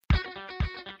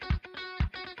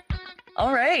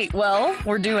All right, well,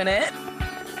 we're doing it.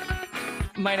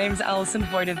 My name's Allison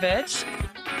Voidovich.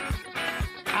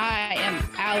 I am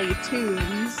Allie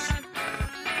Toombs.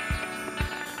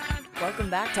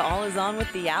 Welcome back to All Is On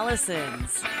with the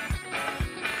Allisons.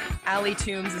 Allie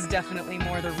Toombs is definitely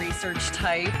more the research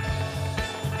type.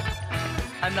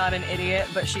 I'm not an idiot,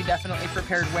 but she definitely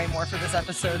prepared way more for this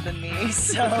episode than me,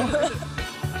 so...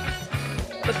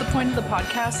 But the point of the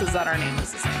podcast is that our name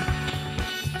is the same.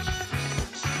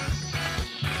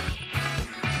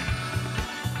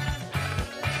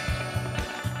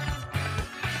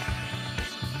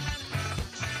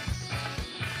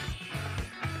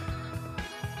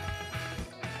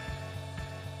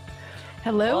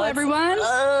 Hello, everyone.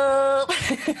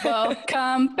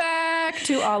 Welcome back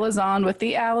to All Is On with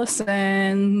the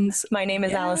Allisons. My name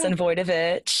is Allison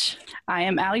Voidovich. I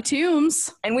am Allie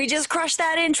Toombs. And we just crushed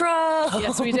that intro.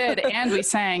 Yes, we did. And we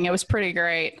sang. It was pretty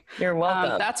great. You're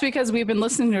welcome. That's because we've been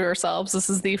listening to ourselves. This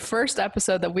is the first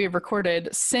episode that we've recorded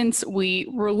since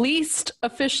we released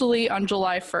officially on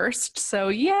July 1st. So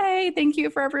yay. Thank you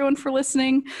for everyone for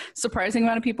listening. Surprising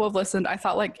amount of people have listened. I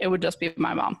thought like it would just be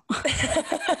my mom.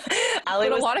 Allie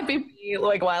but was a lot of people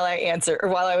like while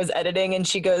I was editing, and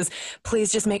she goes,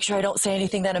 please just make sure I don't say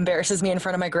anything that embarrasses me in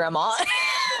front of my grandma.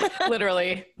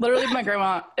 literally my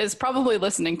grandma is probably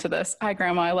listening to this. Hi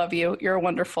grandma, I love you, you're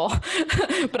wonderful.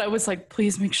 But I was like,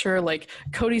 please make sure like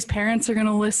Cody's parents are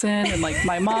gonna listen, and like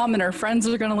my mom and her friends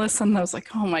are gonna listen. And I was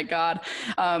like, oh my god.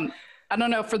 I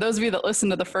don't know, for those of you that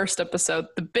listened to the first episode,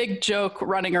 the big joke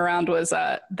running around was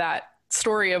that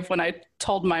story of when I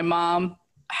told my mom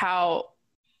how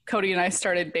Cody and I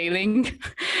started dating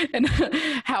and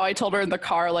how I told her in the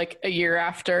car like a year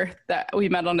after that we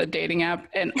met on a dating app,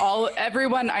 and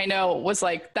everyone I know was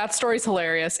like, that story's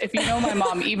hilarious. If you know my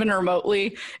mom even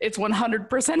remotely, it's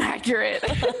 100% accurate.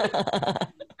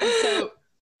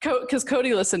 So because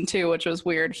Cody listened too, which was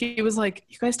weird. He was like,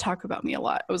 you guys talk about me a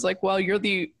lot. I was like, well, you're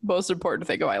the most important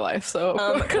thing in my life.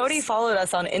 So Cody followed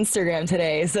us on Instagram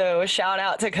today. So shout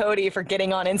out to Cody for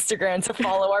getting on Instagram to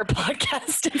follow our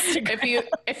podcast Instagram.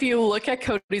 If you look at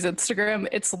Cody's Instagram,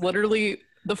 it's literally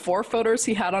the 4 photos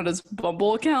he had on his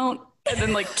Bumble account, and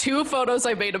then like 2 photos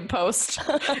I made him post,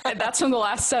 and that's from the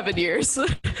last 7 years.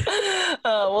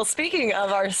 Well, speaking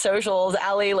of our socials,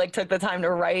 Allie like took the time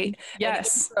to write an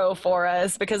intro for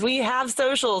us, because we have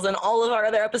socials, and all of our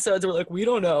other episodes were like, we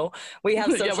don't know. We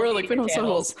have social we're like, we don't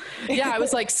channels. Socials. Yeah, I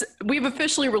was like, we've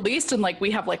officially released, and like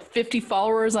we have like 50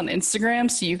 followers on Instagram.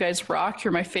 So you guys rock.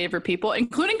 You're my favorite people,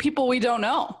 including people we don't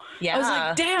know. Yeah, I was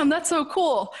like, damn, that's so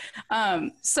cool.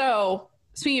 So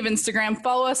speaking of Instagram,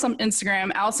 follow us on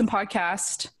Instagram, Allison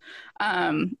Podcast,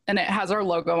 and it has our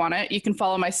logo on it. You can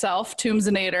follow myself,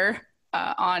 Tombsinator,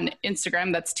 on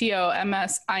Instagram. That's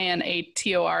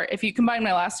Tomsinator. If you combine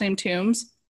my last name,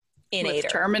 Toombs, with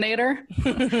Terminator,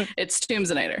 it's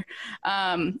Tombsinator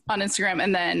on Instagram.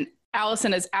 And then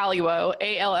Allison is Alliwo,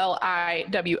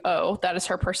 Alliwo. That is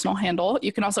her personal handle.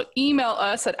 You can also email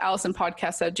us at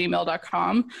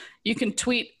allisonpodcast@gmail.com. You can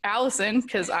tweet Allison,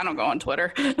 because I don't go on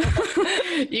Twitter.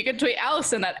 You can tweet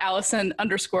Allison at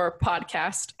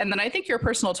Allison_podcast. And then I think your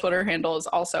personal Twitter handle is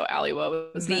also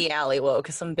Alliwo. The Alliwo,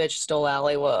 because some bitch stole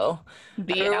Alliwo.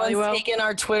 Everyone's taking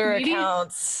our Twitter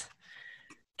accounts.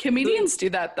 Comedians do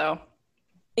that, though.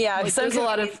 Yeah, like, there's a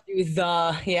lot of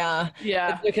yeah.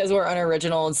 It's because we're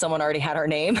unoriginal and someone already had our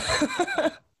name.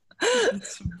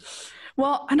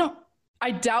 Well,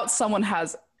 I doubt someone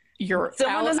has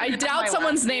I doubt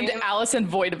someone's named Allison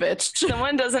Voidovich.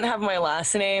 Someone doesn't have my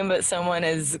last name, but someone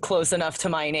is close enough to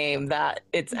my name that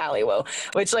it's Alliwo.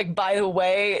 Which, like, by the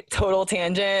way, total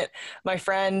tangent. My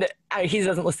friend, he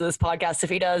doesn't listen to this podcast.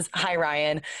 If he does, hi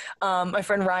Ryan. My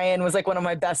friend Ryan was like one of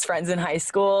my best friends in high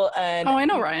school, and I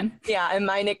know Ryan. Yeah, and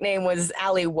my nickname was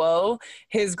Alliwo.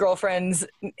 His girlfriend's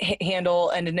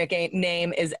handle and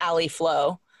nickname is Allie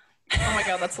Flo. Oh my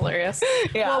god, that's hilarious.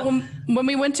 Yeah. Well, when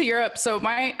we went to Europe, so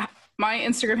my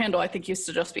Instagram handle I think used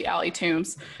to just be Allie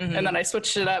Toombs, and then I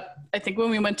switched it up I think when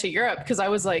we went to Europe, because I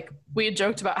was like, we had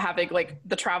joked about having like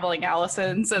the traveling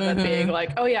Allisons and then being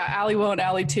like, oh yeah, Allie won't,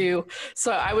 Allie too.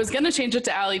 So I was going to change it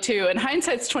to Allie too. And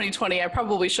hindsight's 2020. I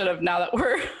probably should have, now that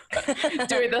we're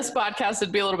doing this podcast,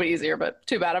 it'd be a little bit easier, but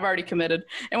too bad. I've already committed.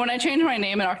 And when I change my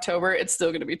name in October, it's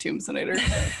still going to be Tombsinator.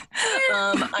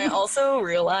 I also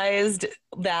realized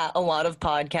that a lot of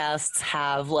podcasts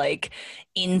have like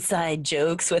inside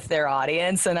jokes with their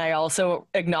audience. And I also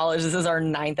acknowledge this is our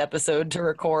 9th episode to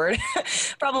record.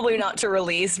 Probably not to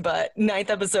release, but 9th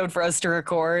episode for us to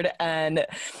record. And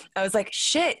I was like,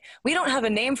 shit, we don't have a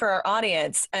name for our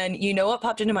audience. And you know what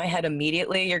popped into my head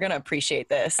immediately? You're going to appreciate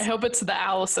this. I hope it's the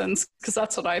Allisons, because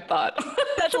that's what I thought.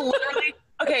 That's literally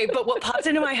Okay, but what popped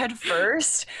into my head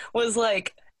first was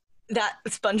like that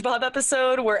SpongeBob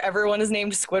episode where everyone is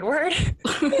named Squidward.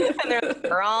 And they're like,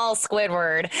 we're all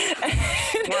Squidward.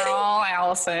 We're all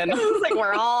Allison. It was like,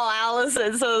 we're all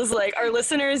Allison. So it was like, our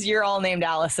listeners, you're all named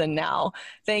Allison now.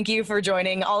 Thank you for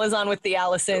joining. All is on with the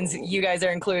Allisons. You guys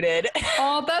are included.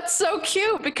 Oh, that's so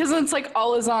cute because it's like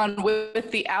all is on with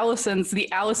the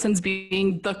Allisons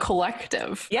being the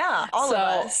collective. Yeah, all of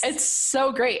us. It's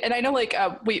so great. And I know like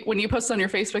when you posted on your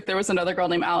Facebook, there was another girl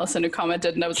named Allison who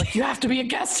commented and I was like, you have to be a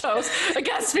guest host, a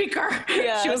guest speaker.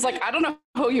 Yeah. She was like, I don't know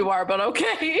who you are, but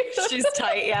okay. She's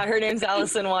tight. Yeah, her name's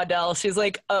Allison Waddell. She's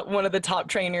like one of the top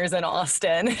trainers in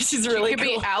Austin. She's really could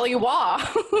cool. be Allie Wah.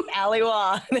 Allie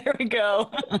Wah. There we go.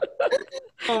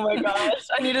 Oh my gosh.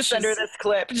 I need to send her this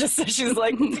clip just so she's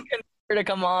like to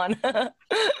come on.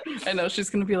 I know she's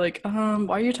gonna be like, why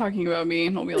are you talking about me?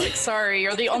 And I'll be like, sorry,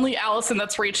 you're the only Allison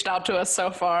that's reached out to us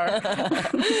so far.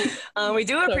 We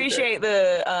do appreciate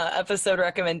the episode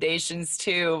recommendations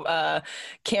too.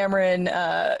 Cameron,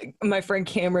 my friend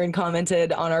Cameron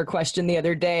commented on our question the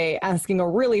other day asking a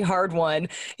really hard one.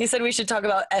 He said we should talk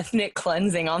about ethnic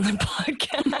cleansing on the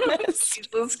podcast.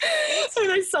 And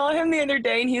I saw him the other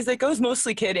day and he's like, I was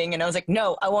mostly kidding. And I was like,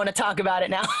 no, I want to talk about it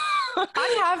now.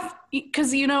 I have,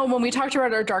 because, you know, when we talked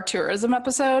about our dark tourism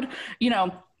episode, you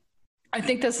know, I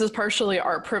think this is partially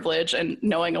our privilege and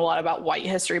knowing a lot about white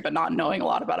history, but not knowing a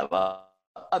lot about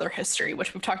other history,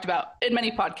 which we've talked about in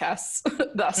many podcasts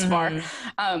thus far.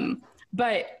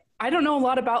 But I don't know a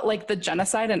lot about like the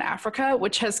genocide in Africa,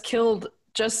 which has killed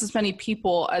just as many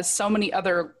people as so many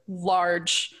other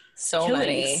large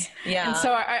killings. Yeah. And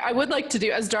so I would like to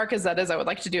do, as dark as that is, I would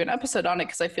like to do an episode on it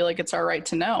because I feel like it's our right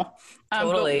to know.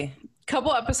 Totally.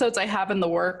 Couple episodes I have in the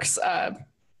works.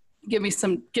 Give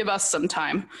us some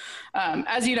time.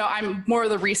 As you know, I'm more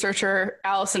of the researcher.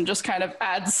 Allison just kind of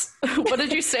adds, what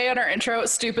did you say in our intro?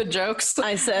 Stupid jokes.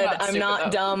 I said, I'm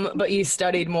not dumb, but you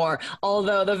studied more.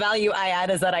 Although the value I add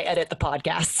is that I edit the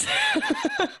podcast.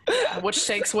 Yeah, which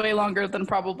takes way longer than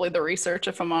probably the research,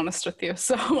 if I'm honest with you.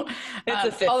 So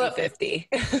it's a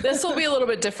 50-50. This will be a little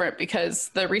bit different because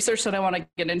the research that I want to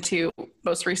get into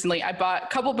most recently, I bought a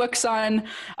couple books on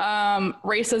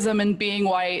racism and being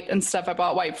white and stuff. I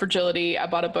bought White Fragility. I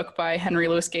bought a book by Henry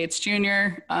Louis Gates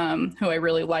Jr., who I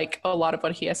really like a lot of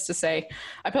what he has to say.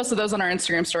 I posted those on our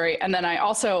Instagram story. And then I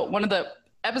also, one of the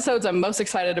episodes I'm most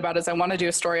excited about is I want to do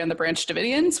a story on the Branch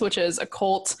Davidians, which is a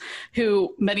cult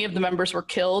who many of the members were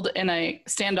killed in a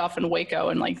standoff in Waco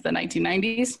in like the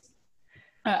 1990s.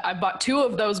 I bought 2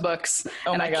 of those books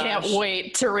and I can't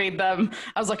wait to read them.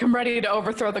 I was like, I'm ready to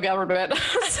overthrow the government.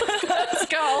 So let's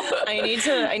go.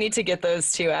 I need to get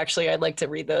those too. Actually, I'd like to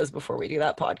read those before we do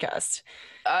that podcast.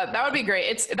 That would be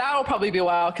great. That'll probably be a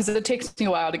while because it takes me a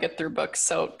while to get through books.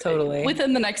 So totally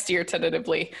within the next year,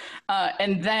 tentatively.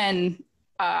 And then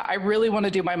I really want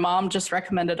to do, my mom just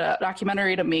recommended a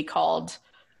documentary to me called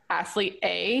Athlete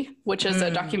A, which is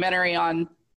a documentary on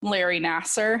Larry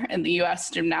Nassar and the U.S.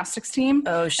 gymnastics team.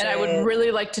 Oh, shit. And I would really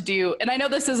like to do, and I know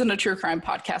this isn't a true crime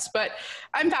podcast, but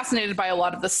I'm fascinated by a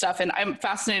lot of this stuff. And I'm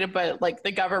fascinated by like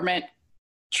the government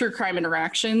true crime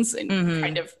interactions and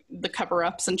kind of the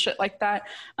cover-ups and shit like that.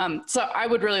 So I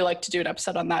would really like to do an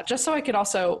episode on that just so I could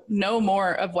also know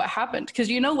more of what happened. Because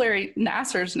you know Larry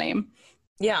Nassar's name.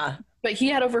 Yeah. But he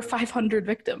had over 500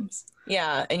 victims.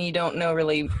 Yeah, and you don't know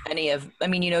really any of, I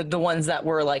mean, you know, the ones that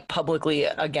were like publicly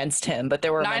against him, but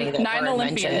there were many that nine weren't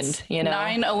Olympians, mentioned, you know?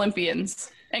 9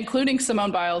 Olympians, including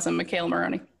Simone Biles and Michaela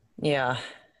Maroney. Yeah.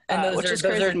 And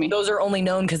those are only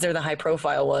known because they're the high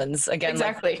profile ones. Again,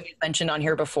 exactly. Like we mentioned on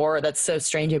here before, that's so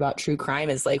strange about true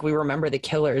crime is like we remember the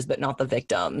killers, but not the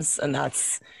victims. And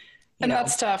that's,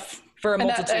 that's tough. For a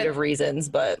multitude of reasons,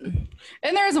 but.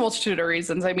 And there is a multitude of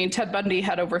reasons. I mean, Ted Bundy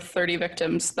had over 30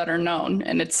 victims that are known,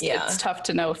 and it's tough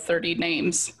to know 30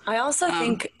 names. I also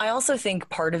think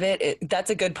part of it, that's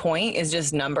a good point, is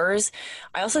just numbers.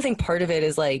 I also think part of it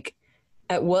is like,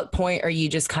 at what point are you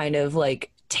just kind of like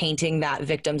tainting that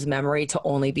victim's memory to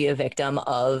only be a victim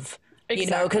of, you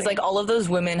know, because like all of those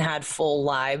women had full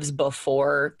lives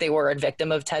before they were a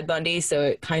victim of Ted Bundy. So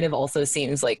it kind of also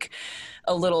seems like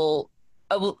a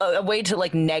way to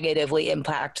like negatively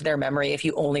impact their memory if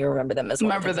you only remember them as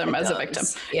a victim.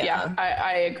 Yeah,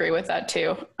 I agree with that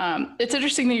too. It's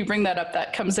interesting that you bring that up.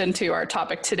 That comes into our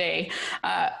topic today.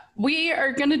 We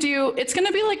are going to do, it's going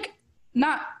to be like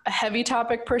not a heavy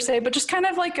topic per se, but just kind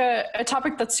of like a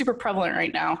topic that's super prevalent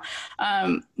right now.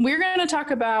 We're going to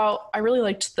talk about, I really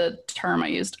liked the term I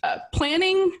used,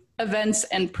 planning events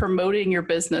and promoting your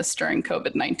business during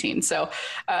COVID-19. So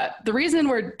the reason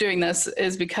we're doing this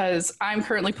is because I'm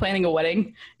currently planning a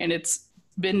wedding, and it's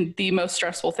been the most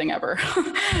stressful thing ever.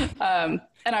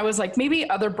 And I was like, maybe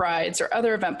other brides or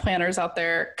other event planners out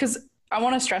there, because I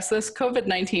want to stress this,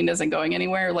 COVID-19 isn't going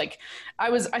anywhere. Like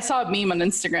I saw a meme on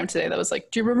Instagram today that was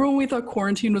like, do you remember when we thought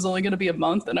quarantine was only going to be a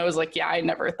month? And I was like, yeah, I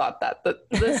never thought that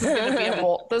this is going to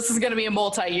be this is going to be a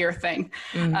multi-year thing.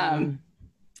 Mm-hmm.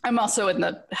 I'm also in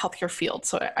the healthcare field,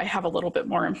 so I have a little bit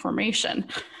more information.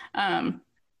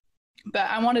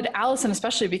 But I wanted Allison,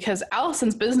 especially because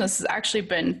Allison's business has actually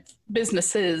been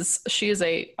businesses. She is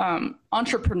a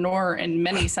entrepreneur in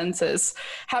many senses,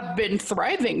 have been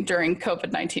thriving during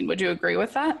COVID-19. Would you agree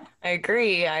with that? I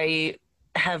agree. I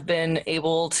have been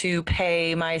able to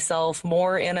pay myself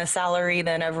more in a salary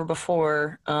than ever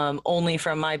before, only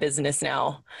from my business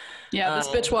now. Yeah, this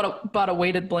bitch bought a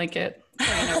weighted blanket.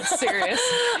 Serious.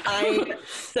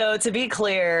 So to be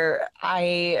clear,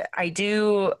 I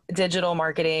do digital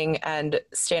marketing and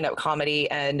stand-up comedy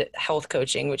and health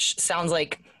coaching, which sounds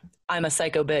like I'm a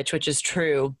psycho bitch, which is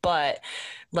true. But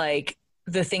like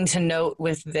the thing to note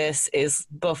with this is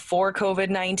before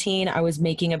COVID-19, I was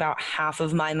making about half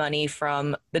of my money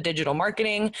from the digital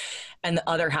marketing and the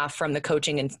other half from the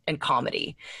coaching and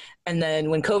comedy. And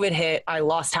then when COVID hit, I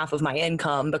lost half of my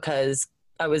income because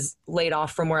I was laid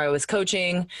off from where I was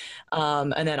coaching.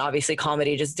 And then obviously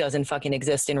comedy just doesn't fucking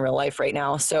exist in real life right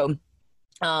now. So,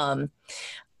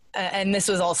 and this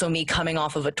was also me coming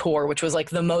off of a tour, which was like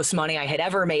the most money I had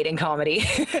ever made in comedy.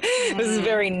 It was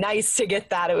very nice to get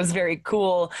that. It was very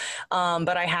cool.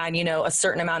 But I had, a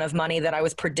certain amount of money that I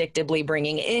was predictably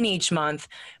bringing in each month.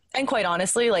 And quite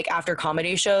honestly, like after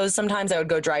comedy shows, sometimes I would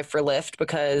go drive for Lyft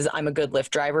because I'm a good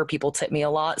Lyft driver. People tip me a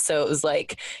lot. So it was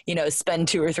like, spend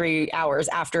 2 or 3 hours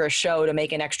after a show to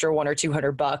make an extra $100 or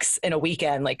 $200 in a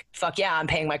weekend. Like, fuck yeah, I'm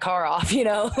paying my car off,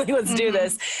 let's do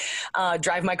this.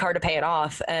 Drive my car to pay it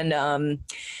off. And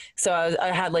so I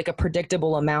had like a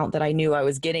predictable amount that I knew I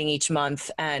was getting each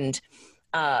month. And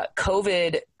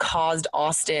COVID caused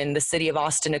Austin, the city of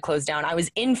Austin, to close down. I was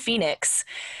in Phoenix.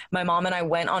 My mom and I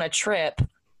went on a trip.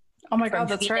 Oh my God,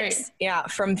 that's Phoenix, right. Yeah,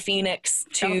 from Phoenix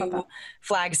to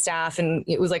Flagstaff, and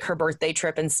it was like her birthday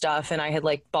trip and stuff, and I had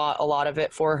like bought a lot of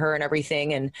it for her and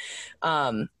everything,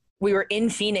 and we were in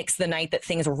Phoenix the night that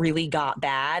things really got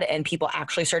bad and people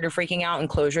actually started freaking out and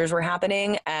closures were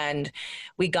happening, and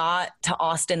we got to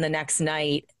Austin the next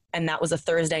night, and that was a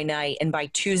Thursday night, and by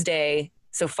Tuesday,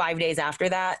 so 5 days after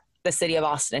that, the city of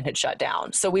Austin had shut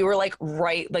down. So we were like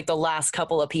the last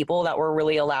couple of people that were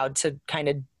really allowed to kind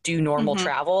of do normal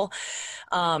travel.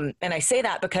 And I say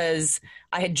that because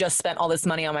I had just spent all this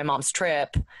money on my mom's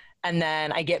trip. And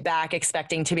then I get back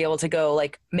expecting to be able to go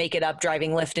like make it up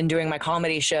driving Lyft and doing my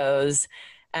comedy shows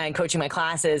and coaching my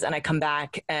classes. And I come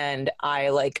back and I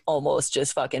like almost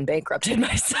just fucking bankrupted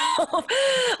myself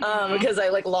because I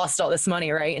like lost all this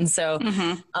money. Right. And so,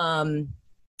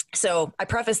 so I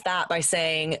prefaced that by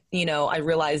saying, I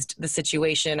realized the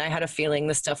situation. I had a feeling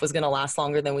this stuff was going to last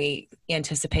longer than we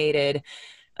anticipated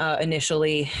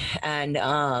initially. And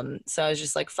so I was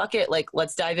just like, fuck it. Like,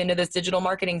 let's dive into this digital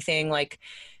marketing thing. Like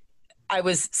I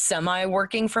was semi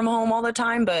working from home all the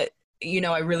time, but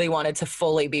I really wanted to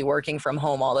fully be working from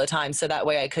home all the time. So that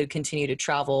way I could continue to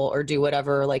travel or do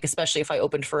whatever, like, especially if I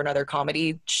opened for another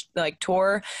comedy like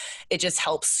tour, it just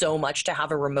helps so much to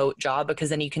have a remote job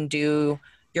because then you can do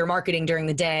your marketing during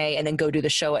the day and then go do the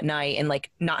show at night and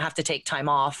like not have to take time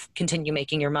off, continue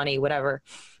making your money, whatever.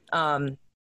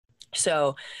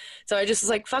 So I just was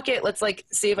like, fuck it. Let's like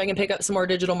see if I can pick up some more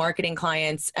digital marketing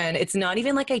clients. And it's not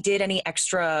even like I did any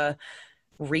extra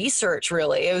research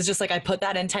really. It was just like, I put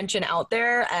that intention out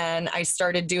there and I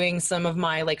started doing some of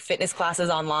my like fitness classes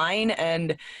online,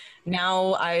 and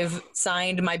now I've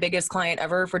signed my biggest client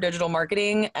ever for digital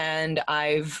marketing, and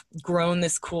I've grown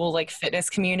this cool like fitness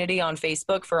community on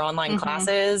Facebook for online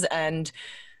classes, and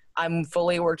I'm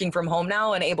fully working from home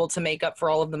now and able to make up for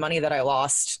all of the money that I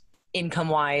lost income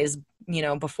wise,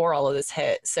 before all of this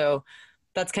hit. So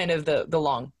that's kind of the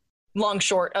long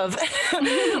short of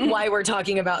why we're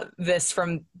talking about this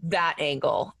from that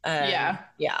angle. Yeah.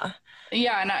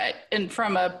 And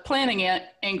from a planning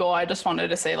angle, I just wanted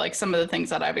to say like some of the things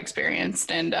that I've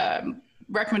experienced and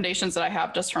recommendations that I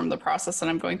have just from the process that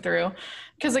I'm going through.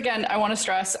 Because again, I want to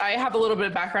stress, I have a little bit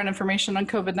of background information on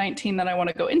COVID-19 that I want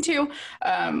to go into,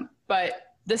 but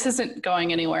this isn't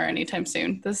going anywhere anytime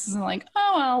soon. This isn't like,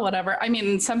 oh, well, whatever. I mean,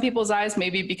 in some people's eyes,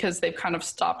 maybe because they've kind of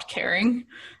stopped caring.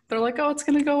 They're like, oh, it's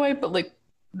going to go away. But like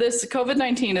this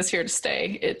COVID-19 is here to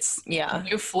stay. It's a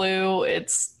new flu.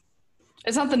 It's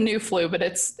not the new flu, but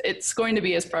it's going to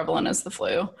be as prevalent as the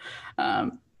flu.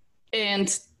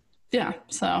 And Yeah,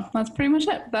 so that's pretty much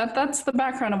it. That's the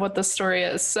background of what this story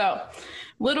is. So a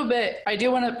little bit, I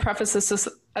do want to preface this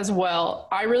as well.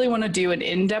 I really want to do an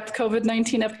in-depth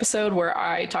COVID-19 episode where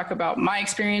I talk about my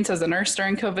experience as a nurse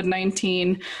during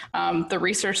COVID-19, the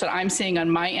research that I'm seeing on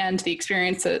my end, the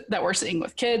experience that we're seeing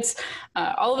with kids,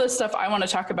 all of this stuff I want to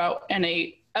talk about in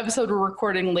a episode we're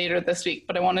recording later this week.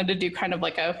 But I wanted to do kind of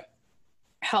like a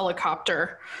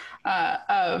helicopter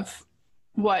of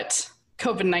what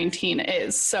COVID-19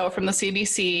 is. So from the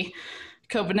CDC,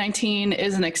 COVID-19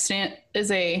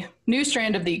 is a new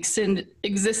strand of the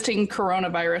existing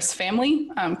coronavirus family.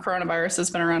 Coronavirus has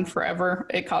been around forever.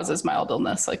 It causes mild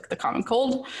illness like the common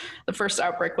cold. The first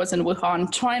outbreak was in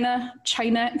Wuhan, China,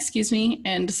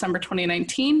 in December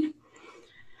 2019.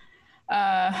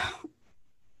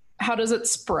 How does it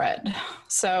spread?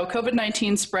 So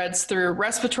COVID-19 spreads through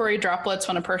respiratory droplets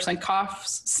when a person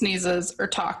coughs, sneezes, or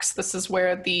talks. This is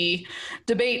where the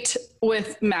debate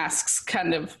with masks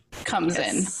kind of comes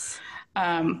in.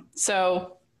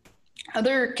 So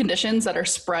other conditions that are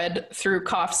spread through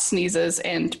coughs, sneezes,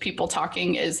 and people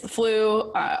talking is the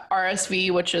flu, RSV,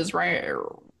 which is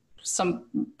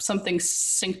something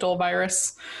synctal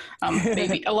virus.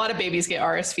 A lot of babies get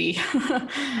RSV,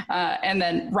 and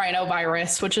then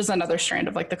rhinovirus, which is another strand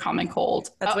of like the common cold.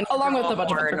 That's when along with a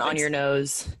bunch of other on your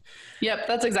nose. Yep,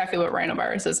 that's exactly what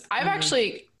rhinovirus is. I've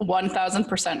actually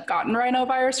 1,000% gotten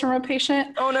rhinovirus from a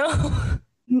patient. Oh no.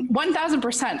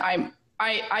 1,000%.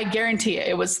 I guarantee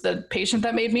it was the patient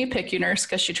that made me a PICU nurse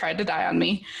because she tried to die on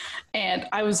me. And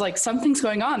I was like, something's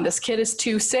going on. This kid is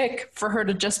too sick for her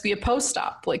to just be a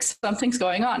post-op. Like something's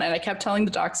going on. And I kept telling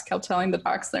the docs.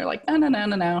 They're like,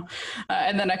 no.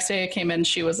 And the next day I came in,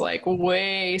 she was like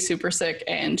way super sick.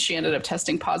 And she ended up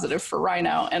testing positive for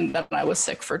rhino. And then I was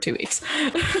sick for 2 weeks.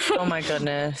 Oh my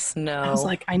goodness. No. I was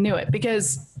like, I knew it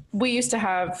because we used to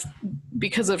have,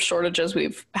 because of shortages,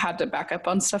 we've had to back up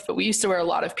on stuff, but we used to wear a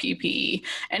lot of PPE.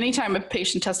 Anytime a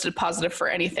patient tested positive for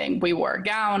anything, we wore a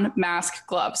gown, mask,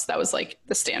 gloves. That was like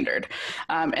the standard.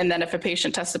 And then if a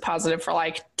patient tested positive for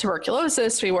like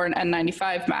tuberculosis, we wore an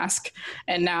N95 mask.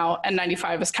 And now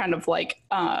N95 is kind of like,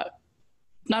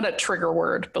 not a trigger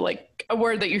word, but like a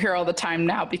word that you hear all the time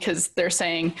now because they're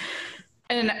saying,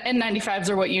 and N95s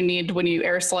are what you need when you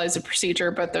aerosolize a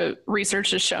procedure, but the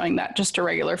research is showing that just a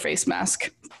regular face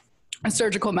mask, a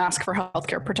surgical mask for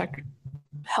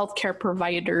healthcare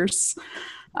providers,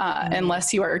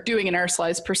 unless you are doing an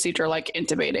aerosolized procedure like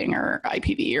intubating or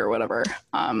IPV or whatever,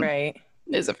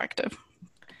 is effective.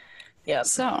 Yeah.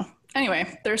 So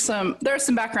anyway, there's some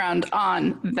background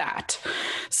on that.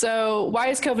 So why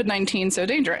is COVID-19 so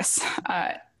dangerous?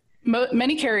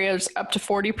 Many carriers, up to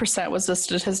 40% was the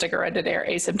statistic I read today, are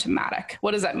asymptomatic.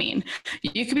 What does that mean?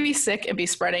 You could be sick and be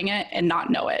spreading it and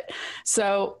not know it.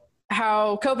 So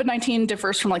how COVID-19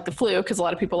 differs from like the flu, because a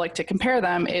lot of people like to compare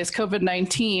them, is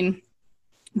COVID-19,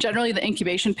 generally the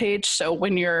incubation page. So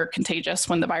when you're contagious,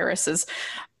 when the virus is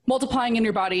multiplying in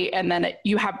your body and then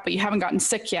you haven't gotten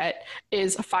sick yet,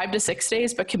 is 5 to 6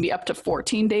 days, but can be up to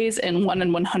 14 days in 1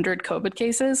 in 100 COVID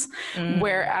cases.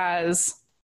 Whereas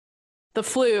the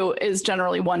flu is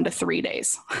generally 1 to 3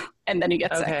 days and then you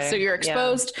get sick. So you're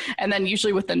exposed and then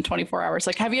usually within 24 hours.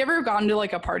 Like, have you ever gone to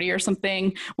like a party or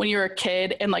something when you were a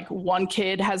kid and like one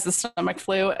kid has the stomach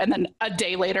flu and then a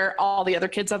day later, all the other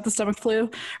kids have the stomach flu?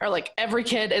 Or like every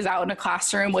kid is out in a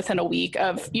classroom within a week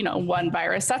of, one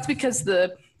virus. That's because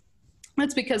the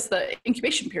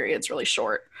incubation period is really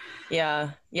short. Yeah.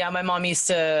 My mom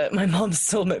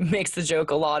still makes the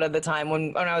joke a lot of the time.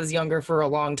 When I was younger, for a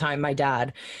long time, my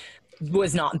dad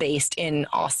was not based in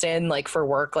Austin, like for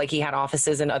work. Like he had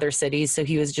offices in other cities. So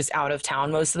he was just out of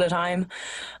town most of the time.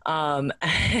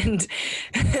 And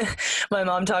my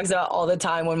mom talks about all the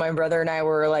time when my brother and I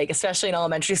were like, especially in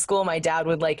elementary school, my dad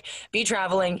would like be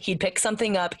traveling. He'd pick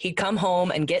something up. He'd come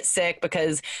home and get sick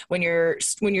because when you're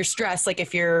stressed, like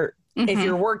if you're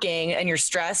working and you're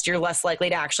stressed, you're less likely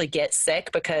to actually get sick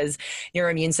because your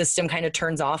immune system kind of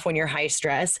turns off when you're high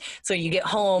stress. So you get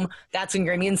home, that's when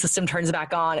your immune system turns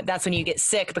back on. That's when you get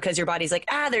sick because your body's like,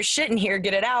 there's shit in here,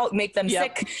 get it out, make them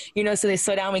sick, so they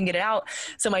slow down and get it out.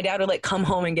 So my dad would like come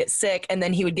home and get sick, and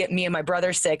then he would get me and my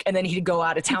brother sick, and then he'd go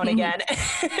out of town again.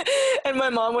 And my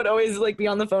mom would always like be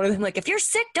on the phone with him like, if you're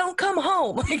sick, don't come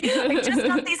home. Like, I just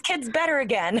got these kids better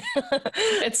again.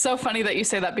 It's so funny that you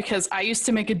say that because I used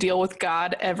to make a deal with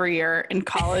God every year in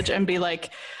college and be like,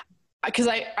 because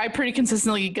I pretty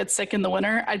consistently get sick in the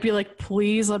winter, I'd be like,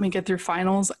 please let me get through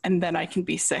finals and then I can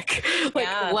be sick. Like,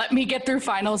 let me get through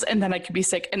finals and then I can be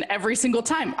sick. And every single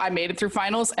time I made it through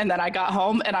finals and then I got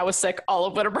home and I was sick all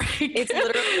of winter break. It's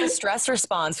literally a stress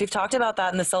response. We've talked about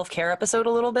that in the self-care episode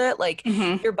a little bit. Like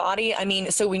your body, I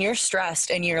mean, so when you're stressed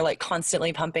and you're like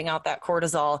constantly pumping out that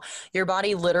cortisol, your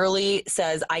body literally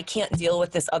says, I can't deal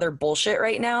with this other bullshit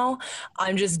right now.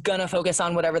 I'm just gonna focus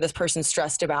on whatever this person's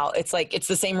stressed about. It's like, it's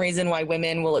the same reason why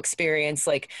women will experience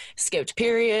like skipped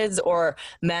periods, or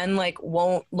men like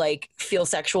won't like feel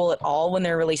sexual at all when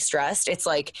they're really stressed. It's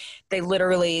like they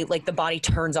literally, like, the body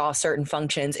turns off certain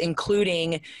functions,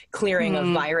 including clearing of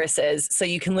viruses. So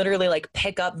you can literally like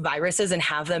pick up viruses and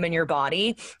have them in your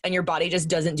body, and your body just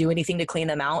doesn't do anything to clean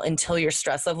them out until your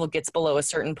stress level gets below a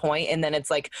certain point. And then it's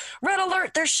like, red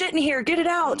alert, there's shit in here, get it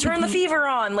out, turn the fever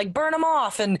on, like burn them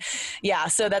off. And yeah,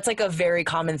 so that's like a very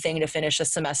common thing to finish a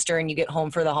semester, and you get home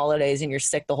for the holidays and you're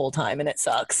sick the whole time and it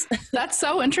sucks. That's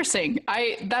so interesting.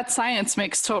 That science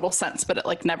makes total sense, but it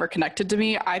like never connected to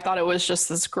me. I thought it was just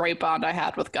this great bond I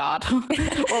had with God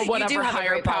or whatever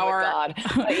higher power,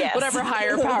 yes. Whatever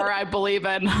higher power I believe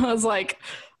in. I was like,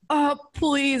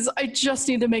 please, I just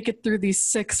need to make it through these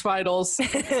 6 finals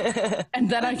and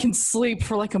then I can sleep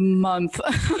for like a month.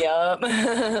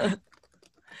 Yep.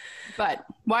 But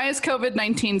why is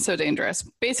COVID-19 so dangerous?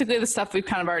 Basically, the stuff we've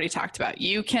kind of already talked about.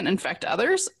 You can infect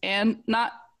others and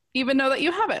not even know that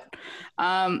you have it.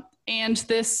 And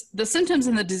the symptoms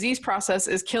and the disease process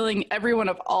is killing everyone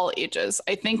of all ages.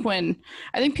 I think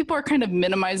people are kind of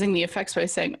minimizing the effects by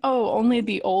saying, oh, only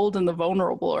the old and the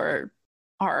vulnerable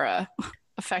are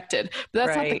affected. But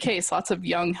that's not the case. Lots of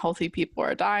young, healthy people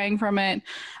are dying from it,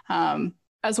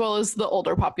 as well as the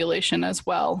older population as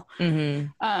well.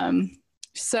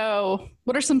 So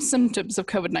what are some symptoms of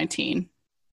COVID-19?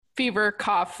 Fever,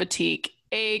 cough, fatigue,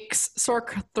 aches, sore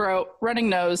throat, running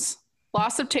nose,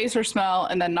 loss of taste or smell,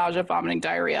 and then nausea, vomiting,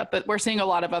 diarrhea. But we're seeing a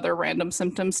lot of other random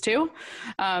symptoms too.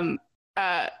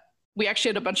 We actually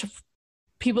had a bunch of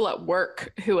people at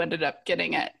work who ended up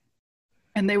getting it.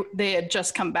 And they had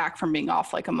just come back from being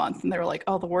off like a month, and they were like,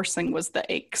 oh, the worst thing was the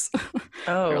aches.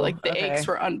 They were like, the aches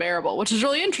were unbearable, which is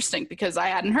really interesting because I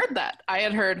hadn't heard that. I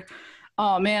had heard,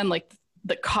 oh man, like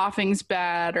the coughing's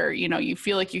bad, or, you know, you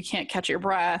feel like you can't catch your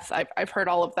breath. I've heard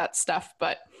all of that stuff,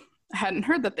 but I hadn't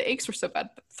heard that the aches were so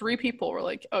bad. But 3 people were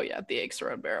like, oh yeah, the aches are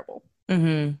unbearable.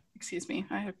 Excuse me,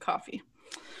 I had coffee.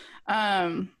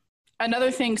 Another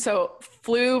thing, so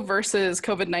flu versus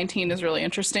COVID-19 is really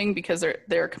interesting because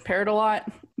they're compared a lot,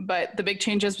 but the big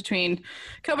changes between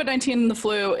COVID-19 and the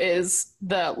flu is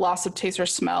the loss of taste or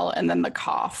smell, and then the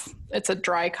cough. It's a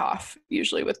dry cough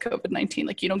usually with COVID-19.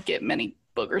 Like, you don't get many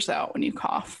boogers out when you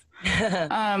cough.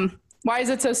 Why is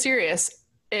it so serious?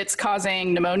 It's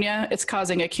causing pneumonia. It's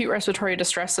causing acute respiratory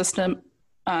distress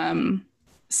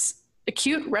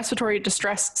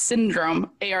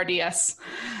syndrome, ARDS,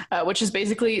 which is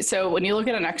basically, so when you look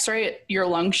at an x-ray, your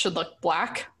lungs should look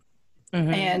black.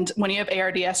 And when you have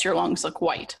ARDS, your lungs look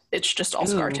white. It's just all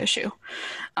scar tissue.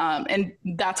 And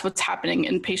that's what's happening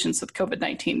in patients with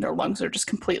COVID-19. Their lungs are just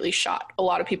completely shot. A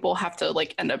lot of people have to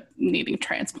like end up needing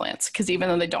transplants because even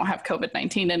though they don't have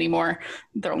COVID-19 anymore,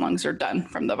 their lungs are done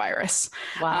from the virus.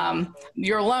 Wow.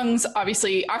 Your lungs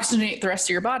obviously oxygenate the rest of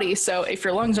your body. So if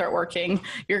your lungs aren't working,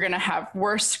 you're going to have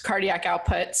worse cardiac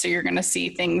output. So you're going to see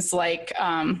things like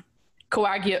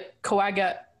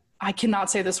I cannot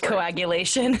say this word.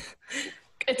 Coagulation.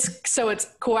 It's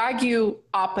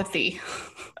coagulopathy.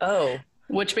 Oh.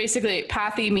 Which basically,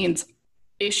 pathy means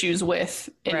issues with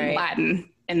in Latin,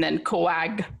 and then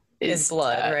coag is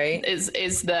blood, right? Is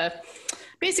the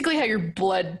basically how your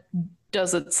blood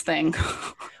does its thing.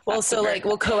 Well, so like,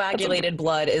 coagulated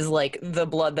blood is like the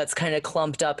blood that's kind of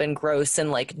clumped up and gross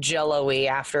and like jello-y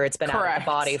after it's been out of the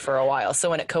body for a while. So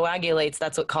when it coagulates,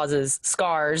 that's what causes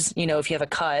scars. You know, if you have a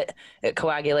cut, it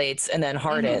coagulates and then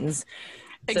hardens.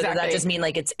 So does that just mean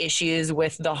like it's issues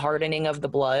with the hardening of the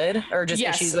blood, or just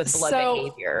issues with blood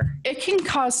behavior? It can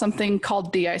cause something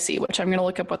called DIC, which I'm going to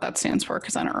look up what that stands for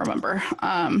because I don't remember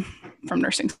from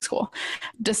nursing school.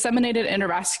 Disseminated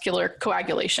intravascular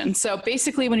coagulation. So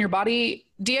basically when your body,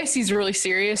 DIC is really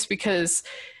serious because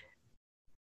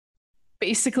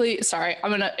basically, sorry, I'm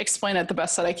going to explain it the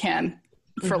best that I can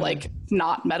for like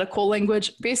not medical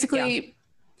language. Basically,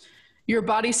 your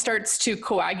body starts to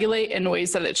coagulate in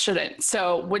ways that it shouldn't.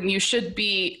 So when you should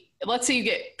be, let's say you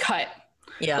get cut.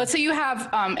 Yeah. Let's say you have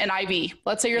an IV.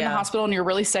 Let's say you're in the hospital and you're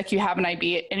really sick. You have an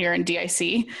IV and you're in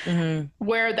DIC,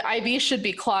 where the IV should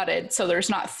be clotted. So there's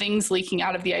not things leaking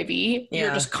out of the IV.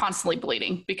 You're just constantly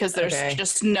bleeding because there's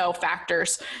just no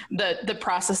factors. The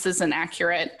process isn't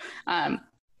accurate.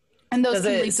 And those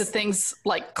can lead to things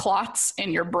like clots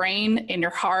in your brain, in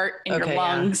your heart, in your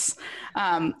lungs.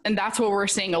 And that's where we're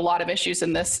seeing a lot of issues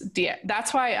in this.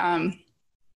 That's why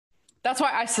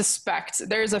I suspect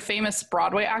there's a famous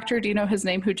Broadway actor. Do you know his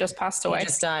name, who just passed away? He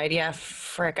just died. Yeah.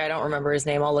 Frick. I don't remember his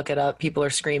name. I'll look it up. People are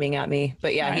screaming at me,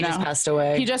 but yeah, he just passed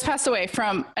away. He just passed away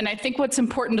and I think what's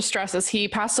important to stress is he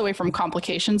passed away from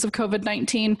complications of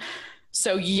COVID-19.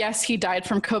 So yes, he died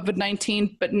from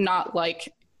COVID-19, but not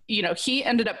like, he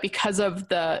ended up, because of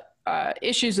the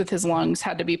issues with his lungs,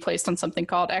 had to be placed on something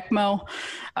called ECMO,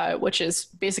 which is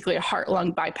basically a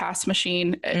heart-lung bypass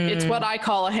machine. It's what I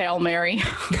call a Hail Mary.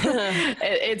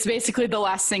 It's basically the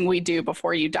last thing we do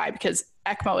before you die, because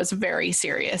ECMO is very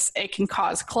serious. It can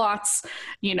cause clots.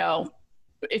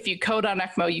 If you code on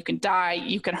ECMO, you can die,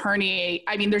 you can herniate.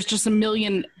 I mean, there's just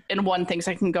 1,000,001 things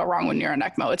that can go wrong when you're on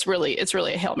ECMO. It's really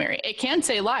a Hail Mary. It can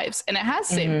save lives, and it has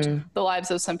saved the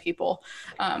lives of some people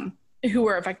who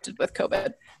were affected with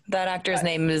COVID. That actor's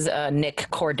name is Nick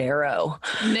Cordero.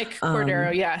 Nick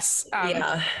Cordero, yes.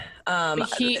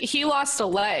 He lost a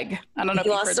leg. I don't know if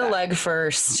you heard that. He lost a leg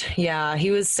first. Yeah, he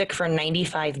was sick for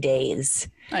 95 days.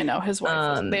 I know, his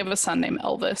wife. They have a son named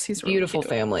Elvis. He's really beautiful cute.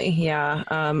 family. Yeah.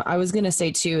 I was gonna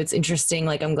say too, it's interesting.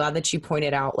 Like, I'm glad that you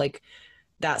pointed out like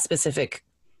that specific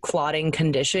clotting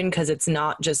condition, because it's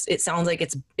not just. It sounds like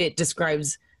it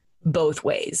describes both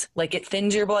ways. Like, it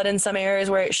thins your blood in some areas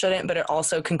where it shouldn't, but it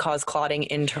also can cause clotting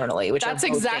internally, which that's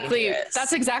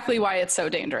exactly why it's so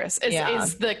dangerous.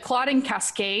 Is the clotting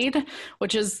cascade,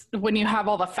 which is when you have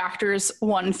all the factors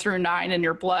 1 through 9 in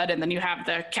your blood, and then you have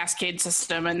the cascade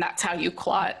system, and that's how you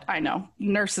clot. I know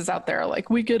nurses out there are like,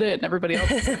 we get it, and everybody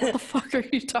else is like, what the fuck are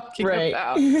you talking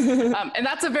about? And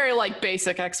that's a very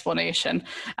basic explanation.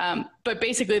 But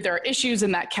basically there are issues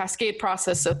in that cascade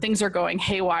process, so things are going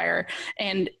haywire,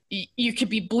 and you could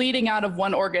be bleeding out of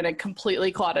one organ and completely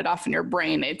clotted off in your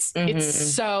brain. It's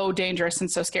so dangerous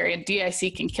and so scary. And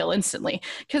DIC can kill instantly,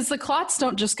 because the clots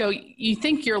don't just go, you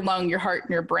think your lung, your heart,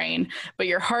 and your brain, but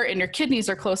your heart and your kidneys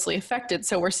are closely affected.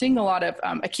 So we're seeing a lot of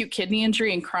acute kidney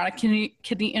injury and chronic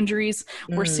kidney injuries.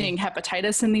 We're seeing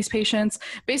hepatitis in these patients,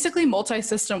 basically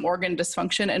multi-system organ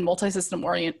dysfunction and multi-system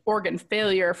organ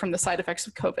failure from the side effects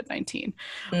of COVID-19,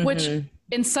 which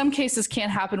in some cases can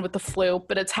happen with the flu,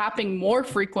 but it's happening more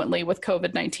frequently with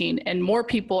COVID-19, and more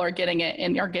people are getting it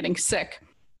and are getting sick.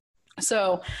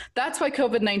 So that's why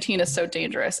COVID-19 is so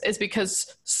dangerous, is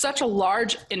because such a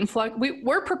large influx.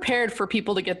 We're prepared for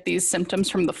people to get these symptoms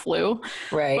from the flu,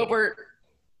 right? But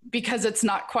because it's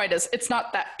not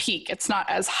that peak, it's not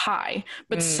as high,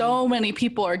 but so many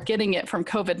people are getting it from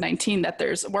COVID-19 that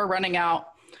we're running out.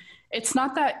 It's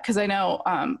not that, because I know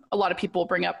a lot of people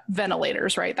bring up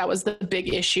ventilators, right? That was the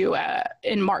big issue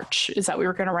in March, is that we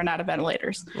were going to run out of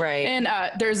ventilators. Right. And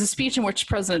there's a speech in which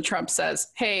President Trump says,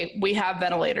 hey, we have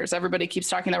ventilators. Everybody keeps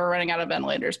talking that we're running out of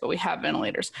ventilators, but we have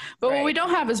ventilators. But what we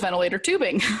don't have is ventilator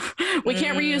tubing. We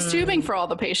can't reuse tubing for all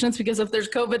the patients, because if there's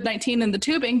COVID-19 in the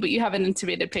tubing, but you have an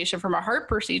intubated patient from a heart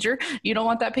procedure, you don't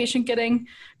want that patient getting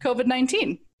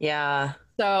COVID-19. Yeah.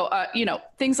 So,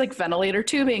 things like ventilator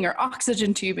tubing or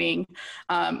oxygen tubing.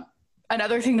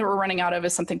 Another thing that we're running out of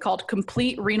is something called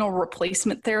complete renal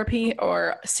replacement therapy,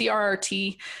 or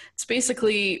CRRT. It's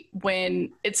basically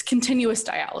when it's continuous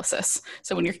dialysis.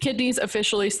 So when your kidneys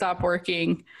officially stop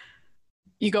working,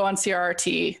 you go on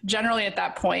CRRT. Generally at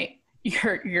that point,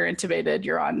 you're intubated,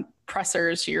 you're on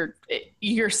pressors,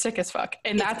 you're sick as fuck.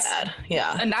 And that's bad.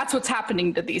 Yeah. And that's what's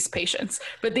happening to these patients.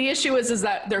 But the issue is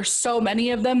that there's so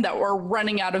many of them that we're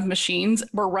running out of machines.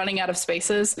 We're running out of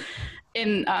spaces.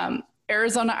 In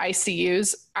Arizona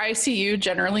ICU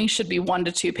generally should be 1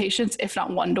 to 2 patients, if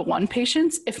not 1 to 1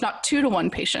 patients, if not 2 to 1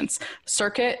 patients.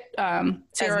 Circuit,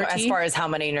 CRRT, as far as how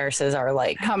many nurses are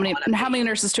how many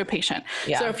nurses to a patient.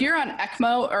 Yeah. So if you're on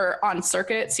ECMO or on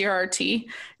circuit CRRT,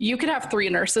 you could have 3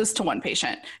 nurses to 1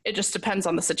 patient. It just depends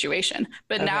on the situation.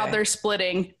 But now they're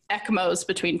splitting ECMOs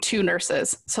between 2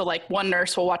 nurses. So 1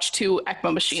 nurse will watch 2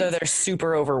 ECMO machines. So they're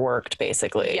super overworked,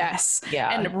 basically. Yes. Yeah.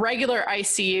 And regular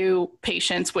ICU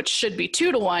patients, which should be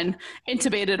 2 to 1,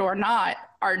 intubated or not,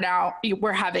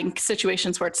 we're having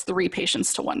situations where it's 3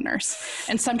 patients to 1 nurse.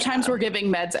 And sometimes we're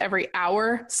giving meds every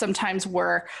hour. Sometimes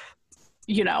we're,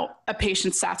 a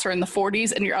patient's sats are in the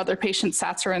 40s, and your other patient's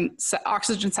sats are in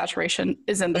oxygen saturation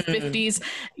is in the 50s.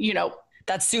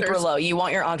 That's super low. You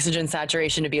want your oxygen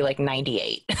saturation to be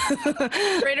 98.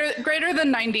 greater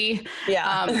than 90.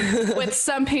 Yeah. With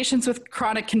some patients with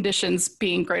chronic conditions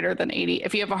being greater than 80.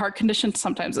 If you have a heart condition,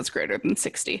 sometimes it's greater than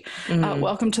 60.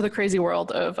 Welcome to the crazy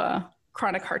world of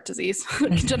chronic heart disease,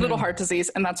 congenital heart disease.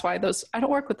 And that's why I don't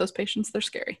work with those patients. They're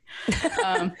scary.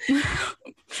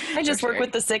 I just work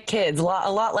with the sick kids, a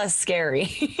lot less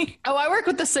scary. Oh, I work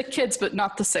with the sick kids, but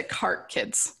not the sick heart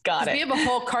kids. Got it. We have a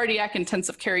whole cardiac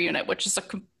intensive care unit, which is a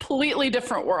completely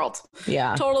different world.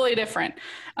 Yeah. Totally different.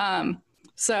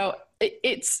 So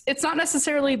it's not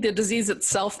necessarily the disease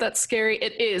itself that's scary.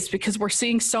 It is, because we're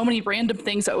seeing so many random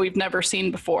things that we've never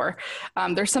seen before.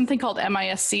 There's something called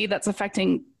MIS-C that's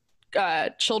affecting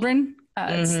children.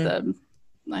 It's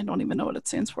I don't even know what it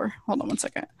stands for. Hold on one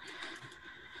second.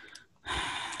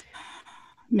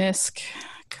 MISC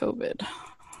COVID.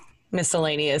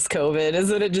 Miscellaneous COVID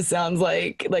is what it just sounds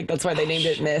like. Like, that's why they named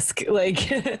it MISC.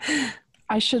 Like,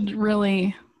 I should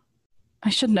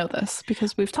know this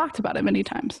because we've talked about it many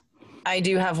times. I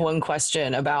do have one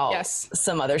question about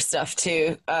some other stuff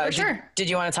too. For sure.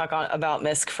 Did you want to talk about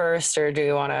MISC first, or do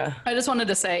you want to? I just wanted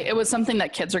to say it was something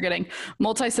that kids are getting,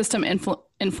 multi-system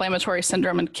inflammatory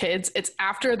syndrome in kids. It's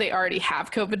after they already have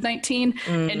COVID-19,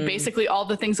 and basically all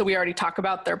the things that we already talk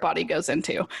about, their body goes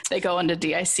into. They go into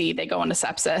DIC, they go into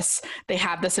sepsis, they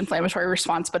have this inflammatory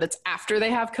response, but it's after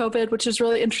they have COVID, which is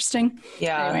really interesting.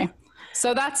 Yeah. Anyway,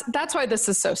 so that's why this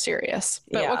is so serious.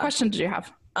 But what question did you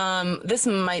have? This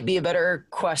might be a better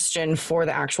question for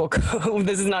the actual COVID.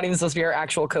 This is not even supposed to be our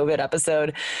actual COVID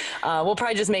episode. We'll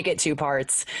probably just make it 2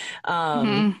 parts.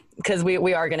 Because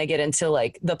we are going to get into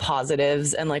like the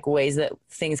positives and like ways that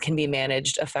things can be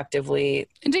managed effectively,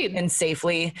 indeed, and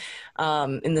safely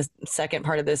in the second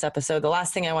part of this episode. The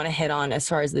last thing I want to hit on as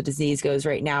far as the disease goes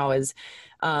right now is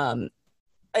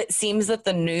it seems that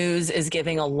the news is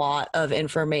giving a lot of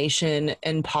information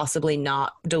and possibly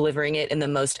not delivering it in the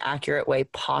most accurate way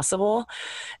possible.